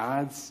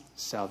God's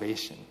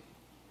salvation.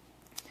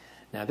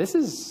 Now, this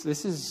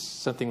is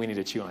something we need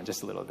to chew on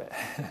just a little bit.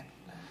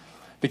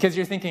 Because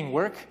you're thinking,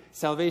 work,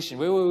 salvation.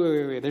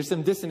 Wait. There's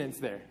some dissonance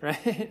there,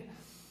 right?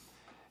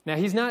 Now,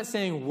 he's not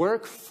saying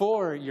work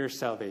for your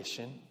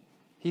salvation.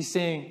 He's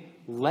saying,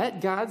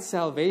 let God's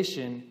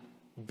salvation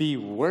be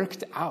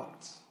worked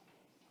out.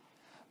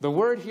 The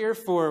word here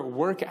for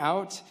work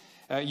out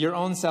your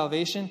own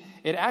salvation,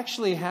 it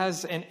actually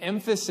has an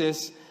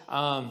emphasis.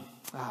 How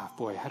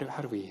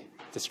do we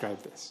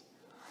describe this?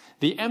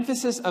 The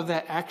emphasis of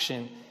that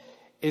action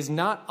is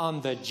not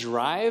on the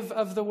drive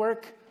of the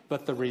work,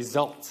 but the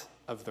result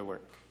of the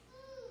work.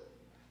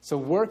 So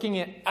working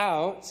it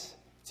out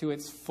to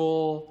its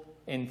full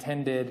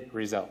intended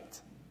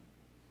result.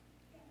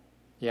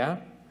 Yeah?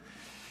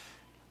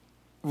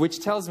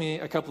 Which tells me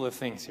a couple of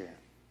things here.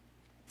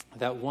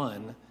 That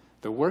one,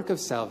 the work of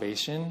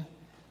salvation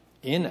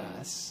in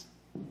us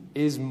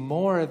is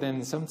more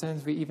than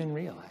sometimes we even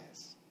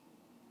realize.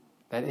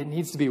 That it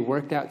needs to be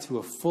worked out to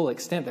a full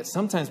extent, that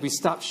sometimes we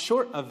stop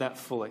short of that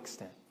full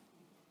extent.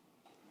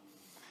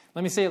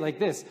 Let me say it like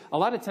this. A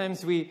lot of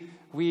times we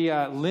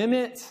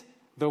limit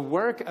the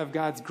work of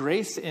God's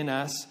grace in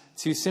us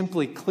to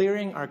simply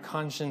clearing our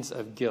conscience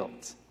of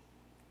guilt.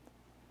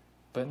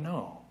 But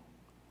no,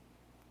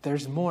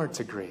 there's more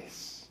to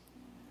grace.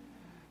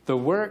 The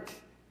work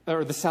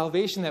or the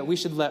salvation that we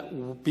should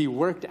let be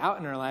worked out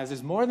in our lives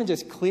is more than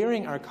just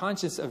clearing our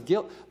conscience of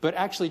guilt, but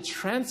actually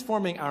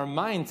transforming our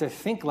mind to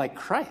think like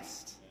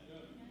Christ.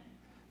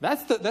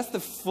 That's the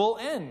full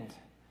end.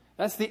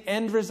 That's the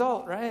end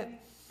result, right?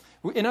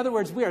 In other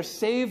words, we are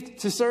saved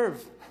to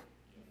serve.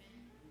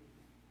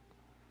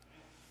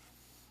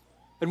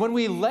 And when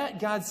we let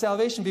God's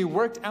salvation be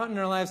worked out in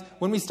our lives,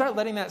 when we start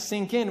letting that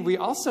sink in, we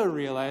also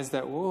realize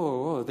that,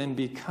 then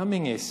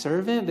becoming a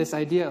servant, this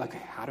idea, like,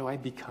 how do I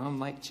become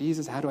like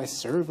Jesus? How do I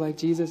serve like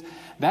Jesus?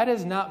 That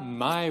is not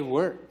my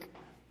work.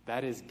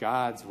 That is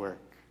God's work.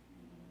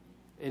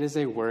 It is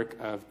a work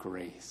of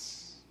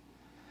grace.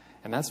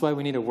 And that's why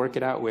we need to work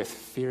it out with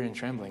fear and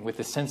trembling, with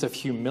a sense of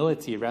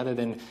humility rather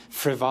than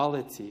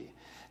frivolity.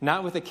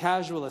 Not with a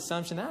casual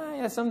assumption,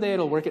 someday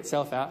it'll work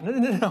itself out.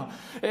 No.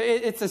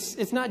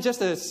 It's not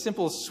just a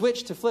simple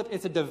switch to flip.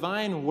 It's a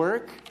divine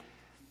work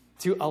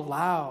to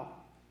allow,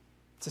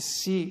 to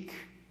seek,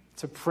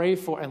 to pray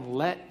for, and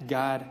let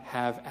God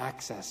have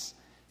access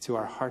to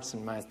our hearts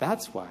and minds.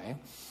 That's why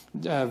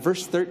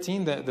verse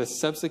 13, the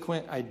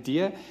subsequent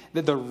idea,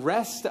 that the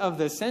rest of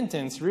the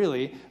sentence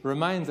really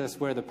reminds us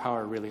where the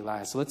power really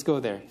lies. So let's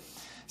go there.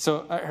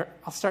 So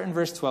I'll start in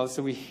verse 12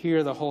 so we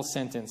hear the whole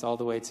sentence all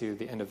the way to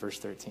the end of verse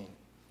 13.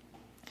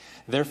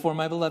 Therefore,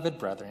 my beloved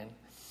brethren,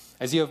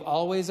 as you have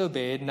always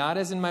obeyed, not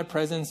as in my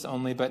presence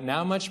only, but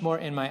now much more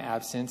in my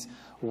absence,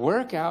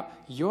 work out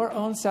your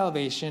own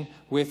salvation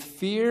with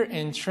fear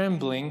and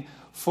trembling,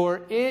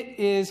 for it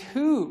is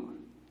who?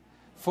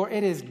 For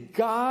it is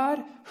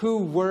God who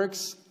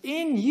works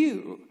in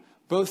you,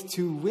 both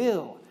to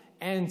will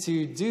and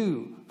to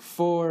do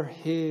for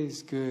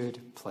his good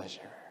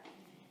pleasure.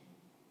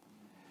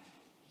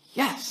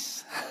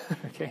 Yes.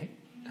 Okay.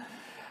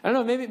 I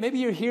don't know, maybe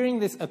you're hearing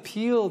this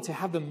appeal to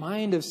have the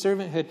mind of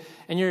servanthood,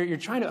 and you're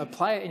trying to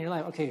apply it in your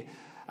life. Okay,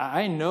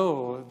 I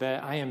know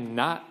that I am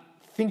not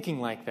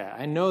thinking like that.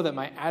 I know that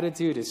my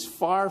attitude is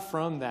far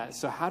from that.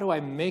 So how do I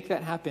make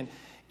that happen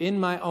in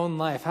my own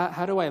life?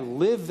 How do I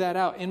live that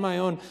out in my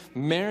own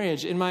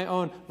marriage, in my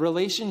own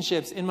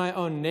relationships, in my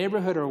own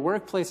neighborhood or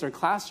workplace or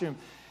classroom?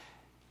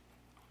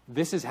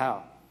 This is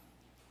how.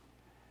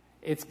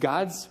 It's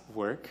God's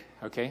work,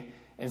 okay?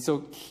 And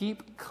so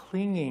keep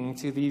clinging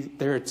to these.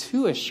 There are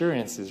two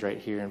assurances right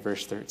here in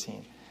verse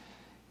 13.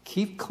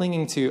 Keep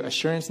clinging to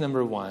assurance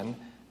number one,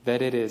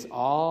 that it is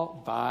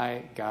all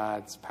by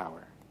God's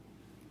power.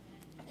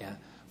 Yeah.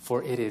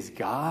 For it is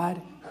God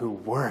who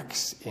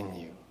works in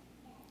you.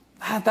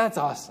 That's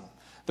awesome.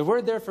 The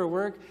word there for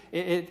work,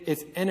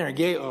 it's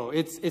energeo.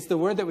 It's the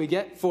word that we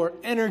get for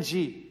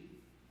energy.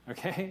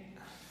 Okay?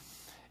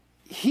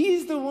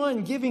 He's the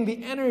one giving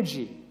the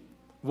energy.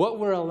 What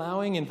we're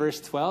allowing in verse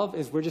 12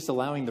 is we're just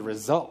allowing the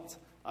result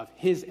of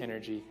his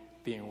energy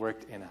being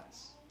worked in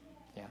us.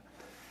 Yeah.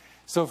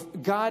 So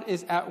God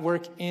is at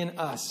work in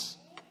us.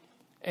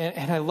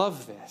 And I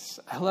love this.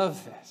 I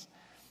love this.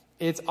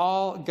 It's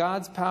all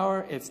God's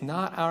power. It's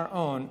not our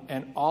own.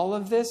 And all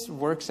of this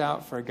works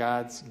out for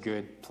God's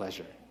good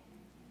pleasure.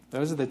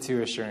 Those are the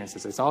two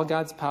assurances. It's all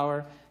God's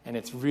power, and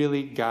it's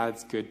really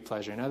God's good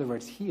pleasure. In other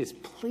words, he is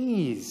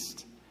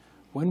pleased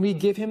when we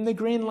give him the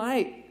green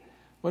light.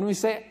 When we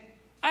say,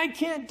 I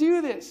can't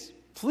do this.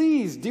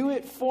 Please do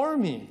it for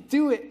me.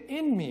 Do it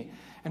in me.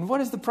 And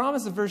what is the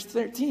promise of verse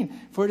 13?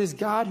 For it is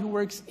God who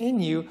works in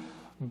you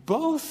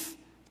both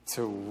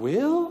to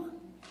will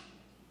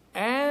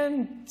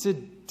and to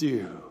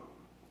do.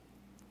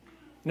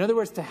 In other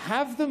words, to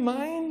have the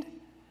mind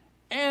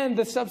and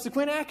the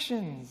subsequent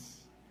actions.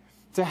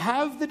 To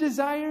have the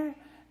desire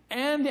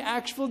and the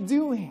actual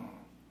doing.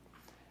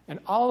 And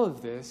all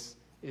of this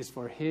is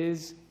for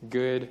his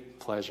good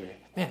pleasure.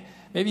 Man,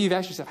 maybe you've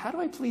asked yourself, how do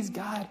I please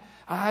God?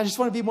 I just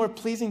want to be more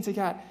pleasing to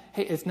God.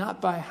 Hey, it's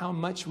not by how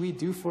much we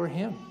do for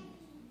him,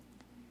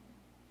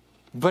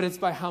 but it's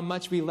by how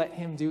much we let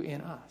him do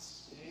in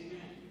us.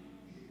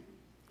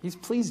 He's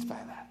pleased by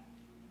that.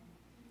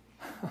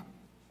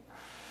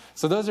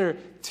 So those are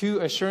two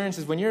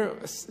assurances. When you're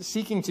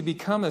seeking to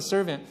become a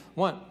servant,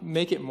 one,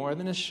 make it more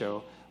than a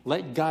show.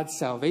 Let God's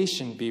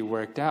salvation be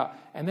worked out.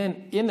 And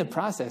then in the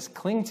process,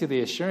 cling to the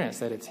assurance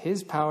that it's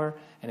his power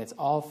and it's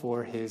all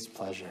for his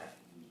pleasure.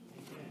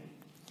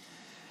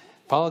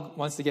 Paul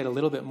wants to get a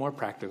little bit more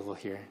practical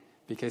here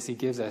because he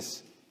gives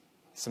us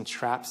some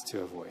traps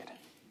to avoid.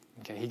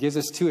 Okay, he gives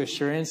us two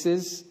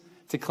assurances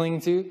to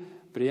cling to,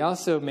 but he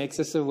also makes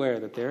us aware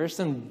that there are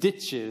some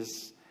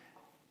ditches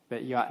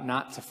that you ought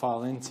not to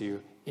fall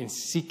into in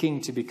seeking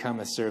to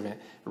become a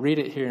servant. Read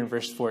it here in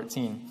verse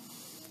 14.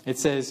 It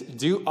says,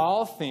 do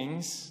all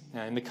things.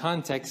 Now, in the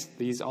context,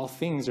 these all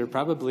things are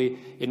probably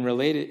in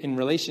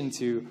relation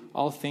to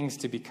all things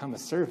to become a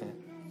servant.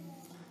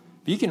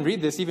 But you can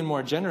read this even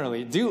more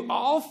generally. Do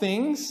all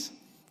things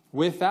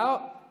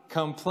without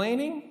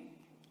complaining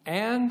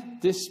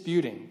and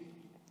disputing.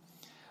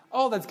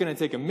 Oh, that's going to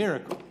take a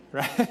miracle,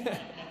 right?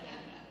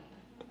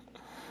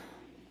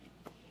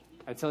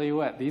 I tell you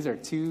what, these are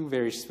two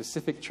very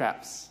specific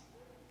traps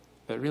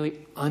that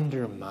really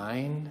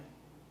undermine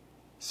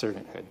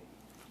servanthood.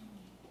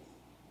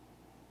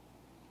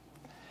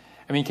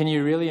 I mean, can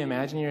you really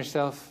imagine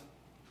yourself,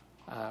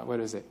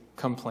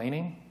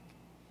 complaining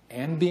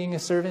and being a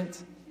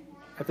servant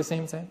at the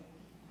same time?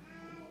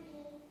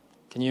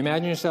 Can you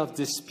imagine yourself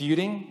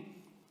disputing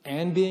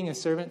and being a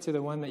servant to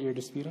the one that you're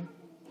disputing?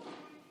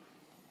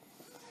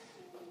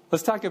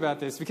 Let's talk about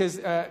this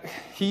because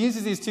he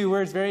uses these two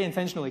words very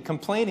intentionally.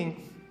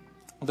 Complaining,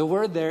 the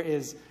word there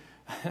is,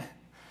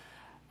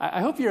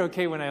 I hope you're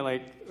okay when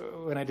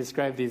I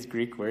describe these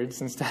Greek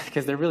words and stuff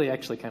because they're really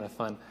actually kind of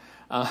fun.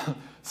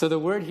 So the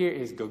word here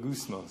is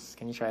gogusmos.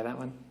 Can you try that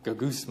one?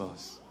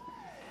 Gogusmos.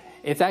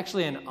 It's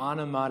actually an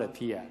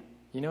onomatopoeia.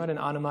 You know what an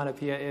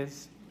onomatopoeia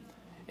is?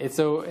 It's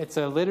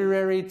a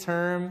literary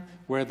term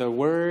where the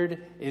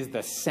word is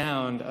the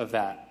sound of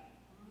that.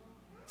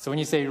 So when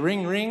you say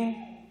ring,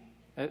 ring,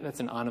 that's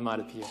an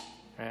onomatopoeia.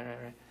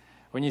 Right.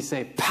 When you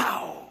say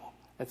pow,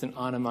 that's an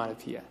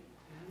onomatopoeia.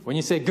 When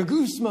you say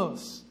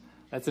gogusmos,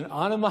 that's an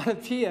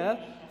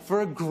onomatopoeia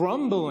for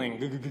grumbling.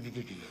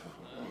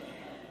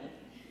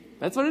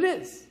 That's what it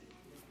is.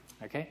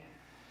 Okay?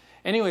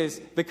 Anyways,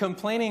 the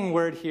complaining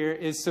word here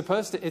is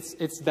supposed to,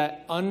 it's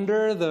that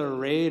under the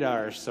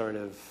radar sort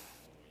of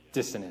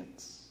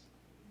dissonance.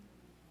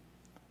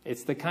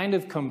 It's the kind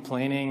of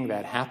complaining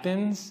that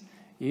happens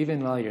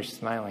even while you're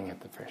smiling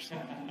at the person.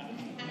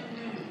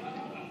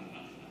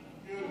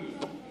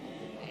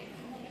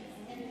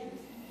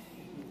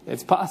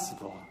 It's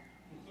possible.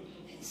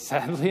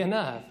 Sadly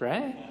enough,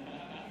 right?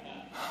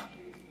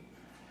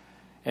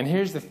 And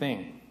here's the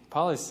thing.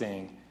 Paul is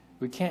saying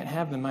we can't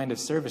have the mind of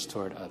service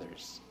toward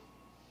others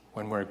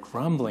when we're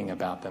grumbling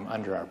about them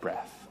under our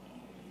breath.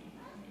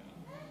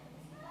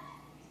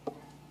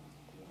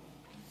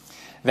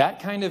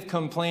 That kind of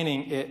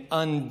complaining, it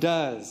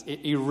undoes,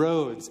 it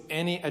erodes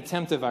any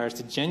attempt of ours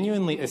to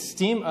genuinely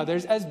esteem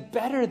others as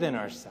better than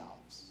ourselves.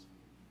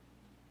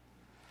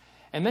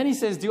 And then he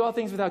says, do all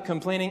things without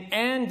complaining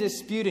and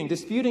disputing.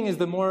 Disputing is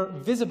the more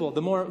visible,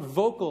 the more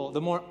vocal, the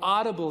more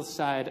audible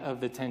side of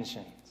the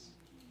tensions.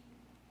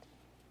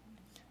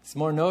 It's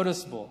more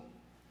noticeable.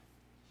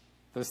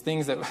 Those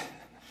things that...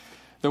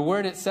 The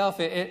word itself,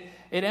 it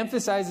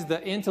emphasizes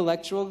the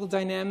intellectual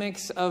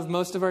dynamics of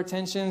most of our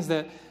tensions.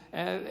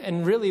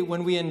 And really,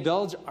 when we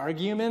indulge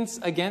arguments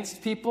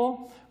against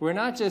people, we're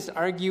not just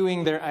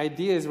arguing their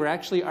ideas, we're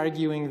actually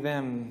arguing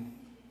them.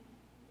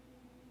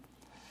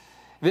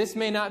 This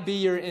may not be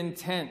your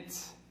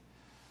intent,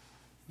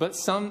 but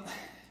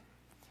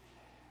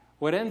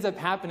what ends up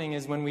happening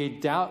is when we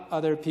doubt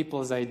other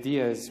people's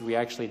ideas, we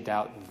actually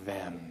doubt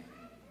them.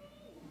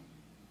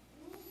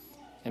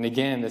 And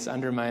again, this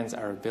undermines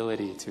our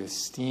ability to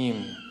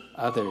esteem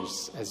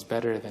others as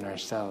better than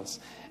ourselves.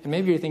 And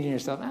maybe you're thinking to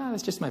yourself,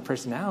 that's just my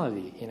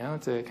personality,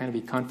 to kind of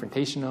be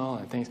confrontational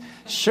and things.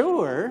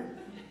 Sure,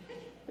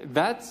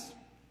 that's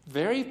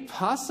very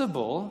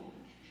possible.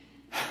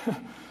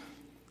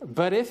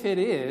 But if it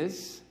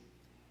is,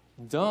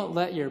 don't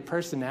let your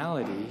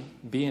personality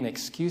be an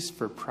excuse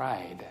for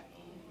pride.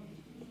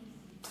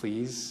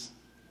 Please.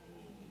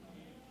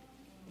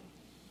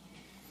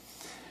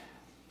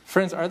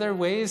 Friends, are there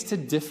ways to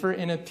differ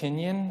in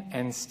opinion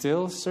and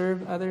still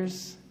serve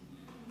others?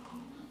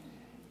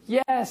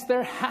 Yes,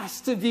 there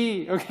has to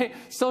be. Okay,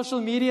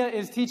 social media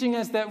is teaching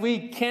us that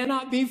we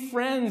cannot be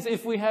friends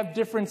if we have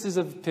differences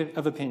of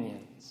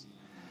opinions.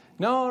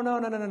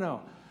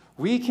 No.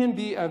 We can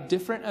be of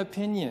different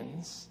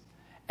opinions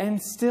and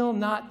still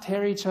not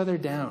tear each other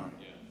down.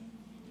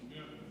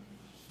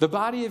 The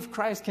body of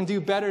Christ can do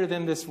better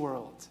than this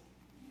world.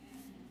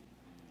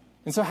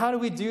 And so how do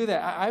we do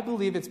that? I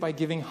believe it's by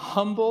giving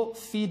humble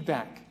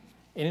feedback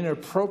in an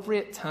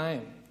appropriate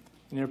time,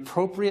 in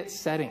appropriate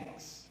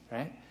settings,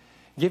 right?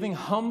 giving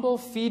humble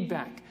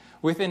feedback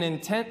with an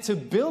intent to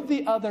build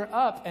the other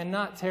up and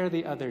not tear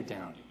the other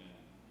down.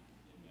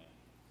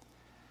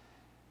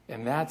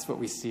 And that's what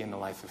we see in the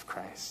life of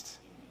Christ.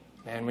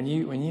 And when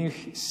you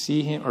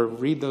see him or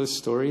read those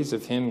stories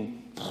of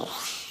him,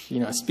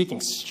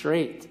 speaking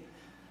straight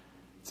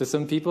to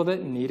some people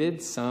that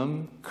needed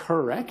some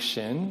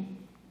correction,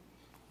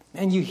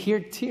 and you hear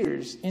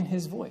tears in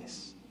his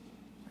voice.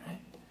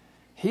 Right?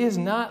 He is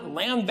not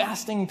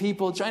lambasting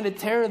people, trying to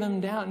tear them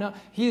down. No,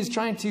 he is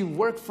trying to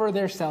work for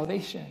their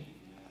salvation.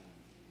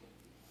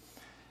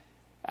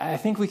 I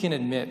think we can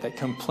admit that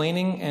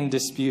complaining and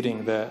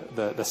disputing,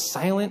 the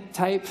silent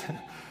type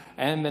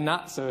and the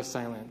not so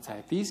silent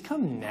type, these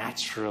come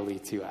naturally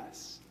to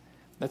us.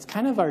 That's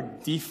kind of our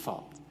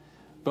default.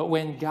 But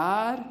when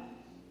God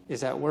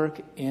is at work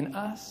in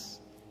us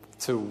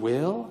to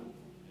will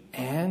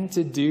and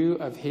to do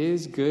of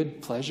his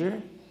good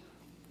pleasure,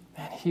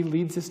 man, he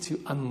leads us to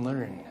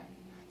unlearn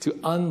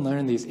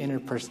these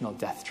interpersonal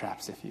death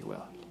traps, if you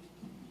will.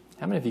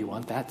 How many of you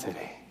want that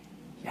today?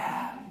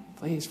 Yeah.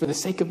 Please, for the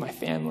sake of my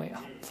family,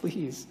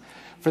 please.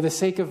 For the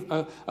sake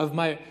of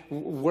my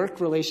work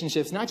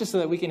relationships, not just so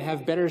that we can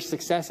have better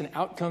success and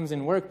outcomes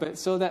in work, but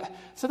so that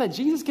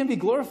Jesus can be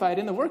glorified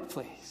in the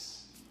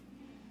workplace.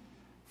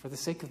 For the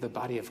sake of the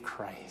body of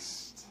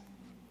Christ.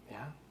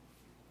 Yeah?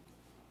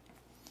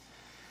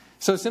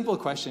 So a simple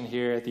question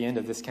here at the end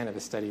of this kind of a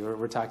study, where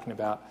we're talking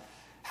about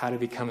how to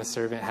become a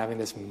servant, having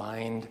this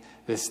mind,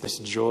 this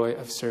joy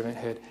of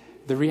servanthood.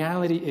 The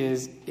reality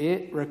is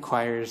it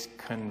requires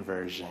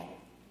conversion.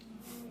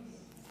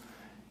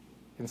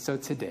 And so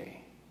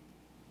today,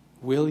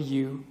 will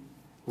you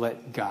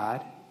let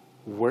God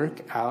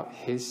work out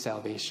his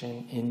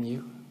salvation in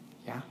you?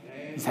 Yeah?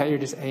 Is that your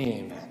just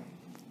amen?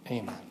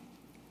 Amen.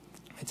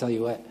 I tell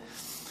you what,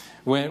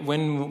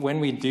 when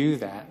we do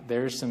that,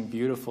 there's some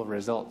beautiful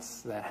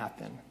results that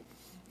happen.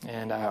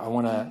 And I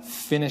want to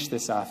finish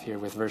this off here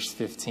with verse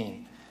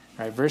 15.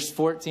 All right, verse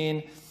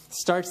 14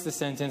 starts the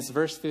sentence.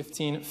 Verse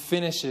 15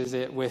 finishes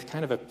it with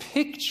kind of a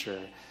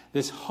picture,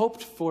 this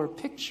hoped for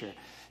picture.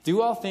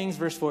 Do all things,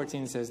 verse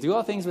 14 says, do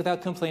all things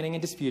without complaining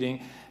and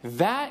disputing,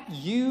 that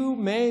you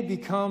may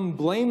become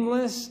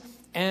blameless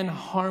and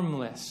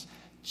harmless,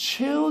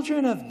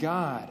 children of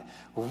God,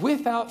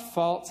 without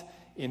fault,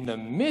 in the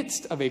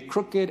midst of a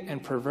crooked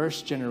and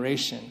perverse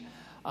generation,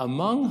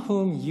 among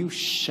whom you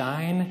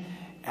shine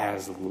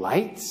as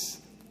lights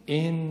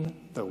in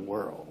the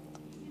world.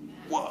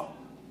 Whoa.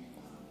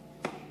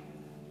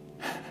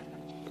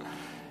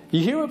 You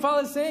hear what Paul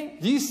is saying?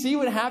 Do you see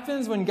what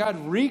happens when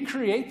God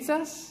recreates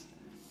us?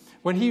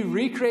 When he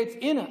recreates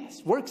in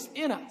us, works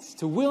in us,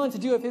 to will and to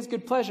do of his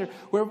good pleasure,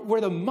 where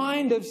the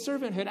mind of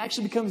servanthood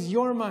actually becomes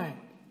your mind.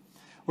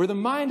 Where the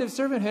mind of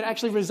servanthood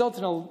actually results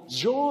in a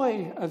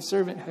joy of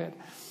servanthood.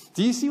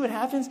 Do you see what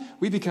happens?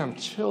 We become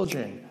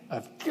children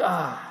of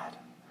God.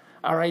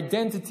 Our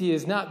identity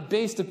is not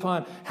based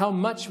upon how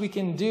much we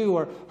can do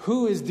or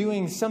who is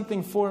doing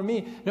something for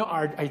me. No,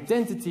 our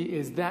identity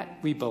is that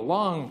we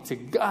belong to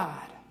God.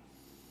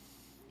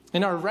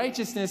 And our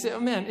righteousness,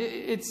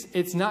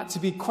 it's not to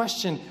be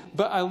questioned.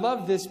 But I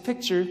love this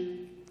picture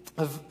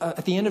of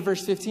at the end of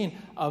verse 15,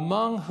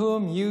 among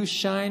whom you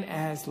shine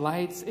as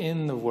lights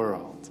in the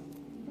world.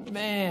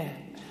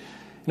 Man.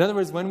 In other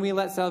words, when we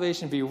let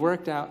salvation be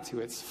worked out to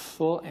its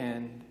full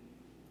end,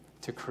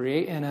 to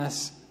create in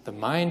us the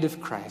mind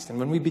of Christ, and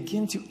when we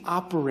begin to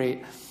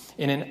operate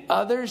in an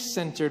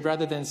other-centered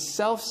rather than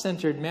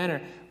self-centered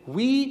manner,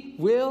 we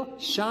will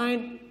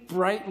shine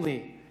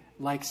brightly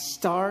like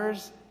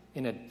stars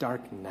in a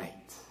dark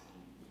night.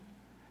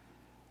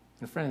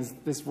 And friends,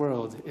 this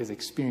world is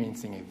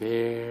experiencing a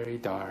very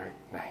dark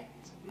night.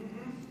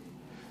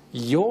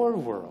 Your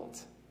world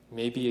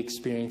may be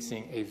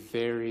experiencing a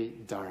very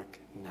dark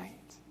night.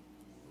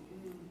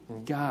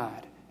 And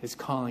God is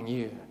calling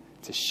you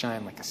to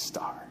shine like a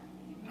star.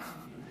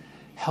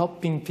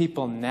 Helping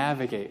people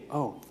navigate,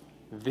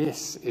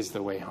 this is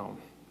the way home.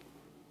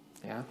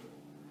 Yeah?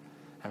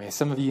 I mean,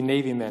 some of you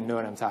Navy men know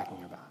what I'm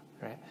talking about,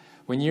 right?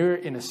 When you're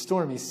in a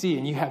stormy sea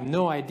and you have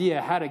no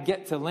idea how to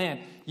get to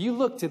land, you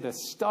look to the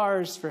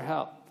stars for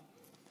help.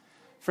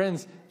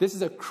 Friends, this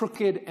is a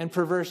crooked and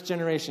perverse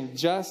generation,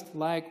 just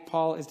like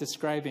Paul is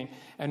describing.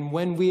 And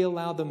when we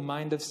allow the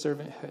mind of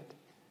servanthood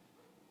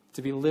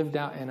to be lived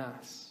out in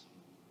us,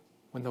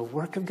 when the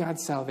work of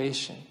God's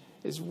salvation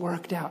is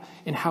worked out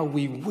in how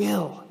we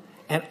will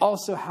and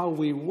also how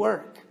we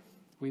work,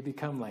 we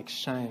become like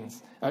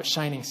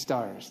shining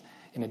stars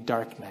in a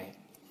dark night.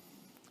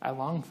 I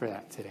long for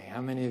that today.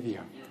 How many of you?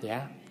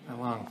 Yeah? I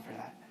long for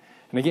that.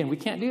 And again, we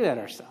can't do that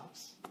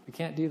ourselves. We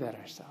can't do that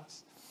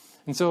ourselves.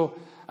 And so,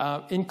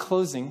 in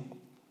closing,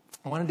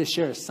 I wanted to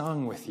share a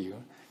song with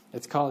you.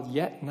 It's called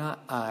Yet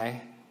Not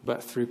I,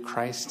 But Through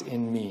Christ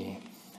in Me.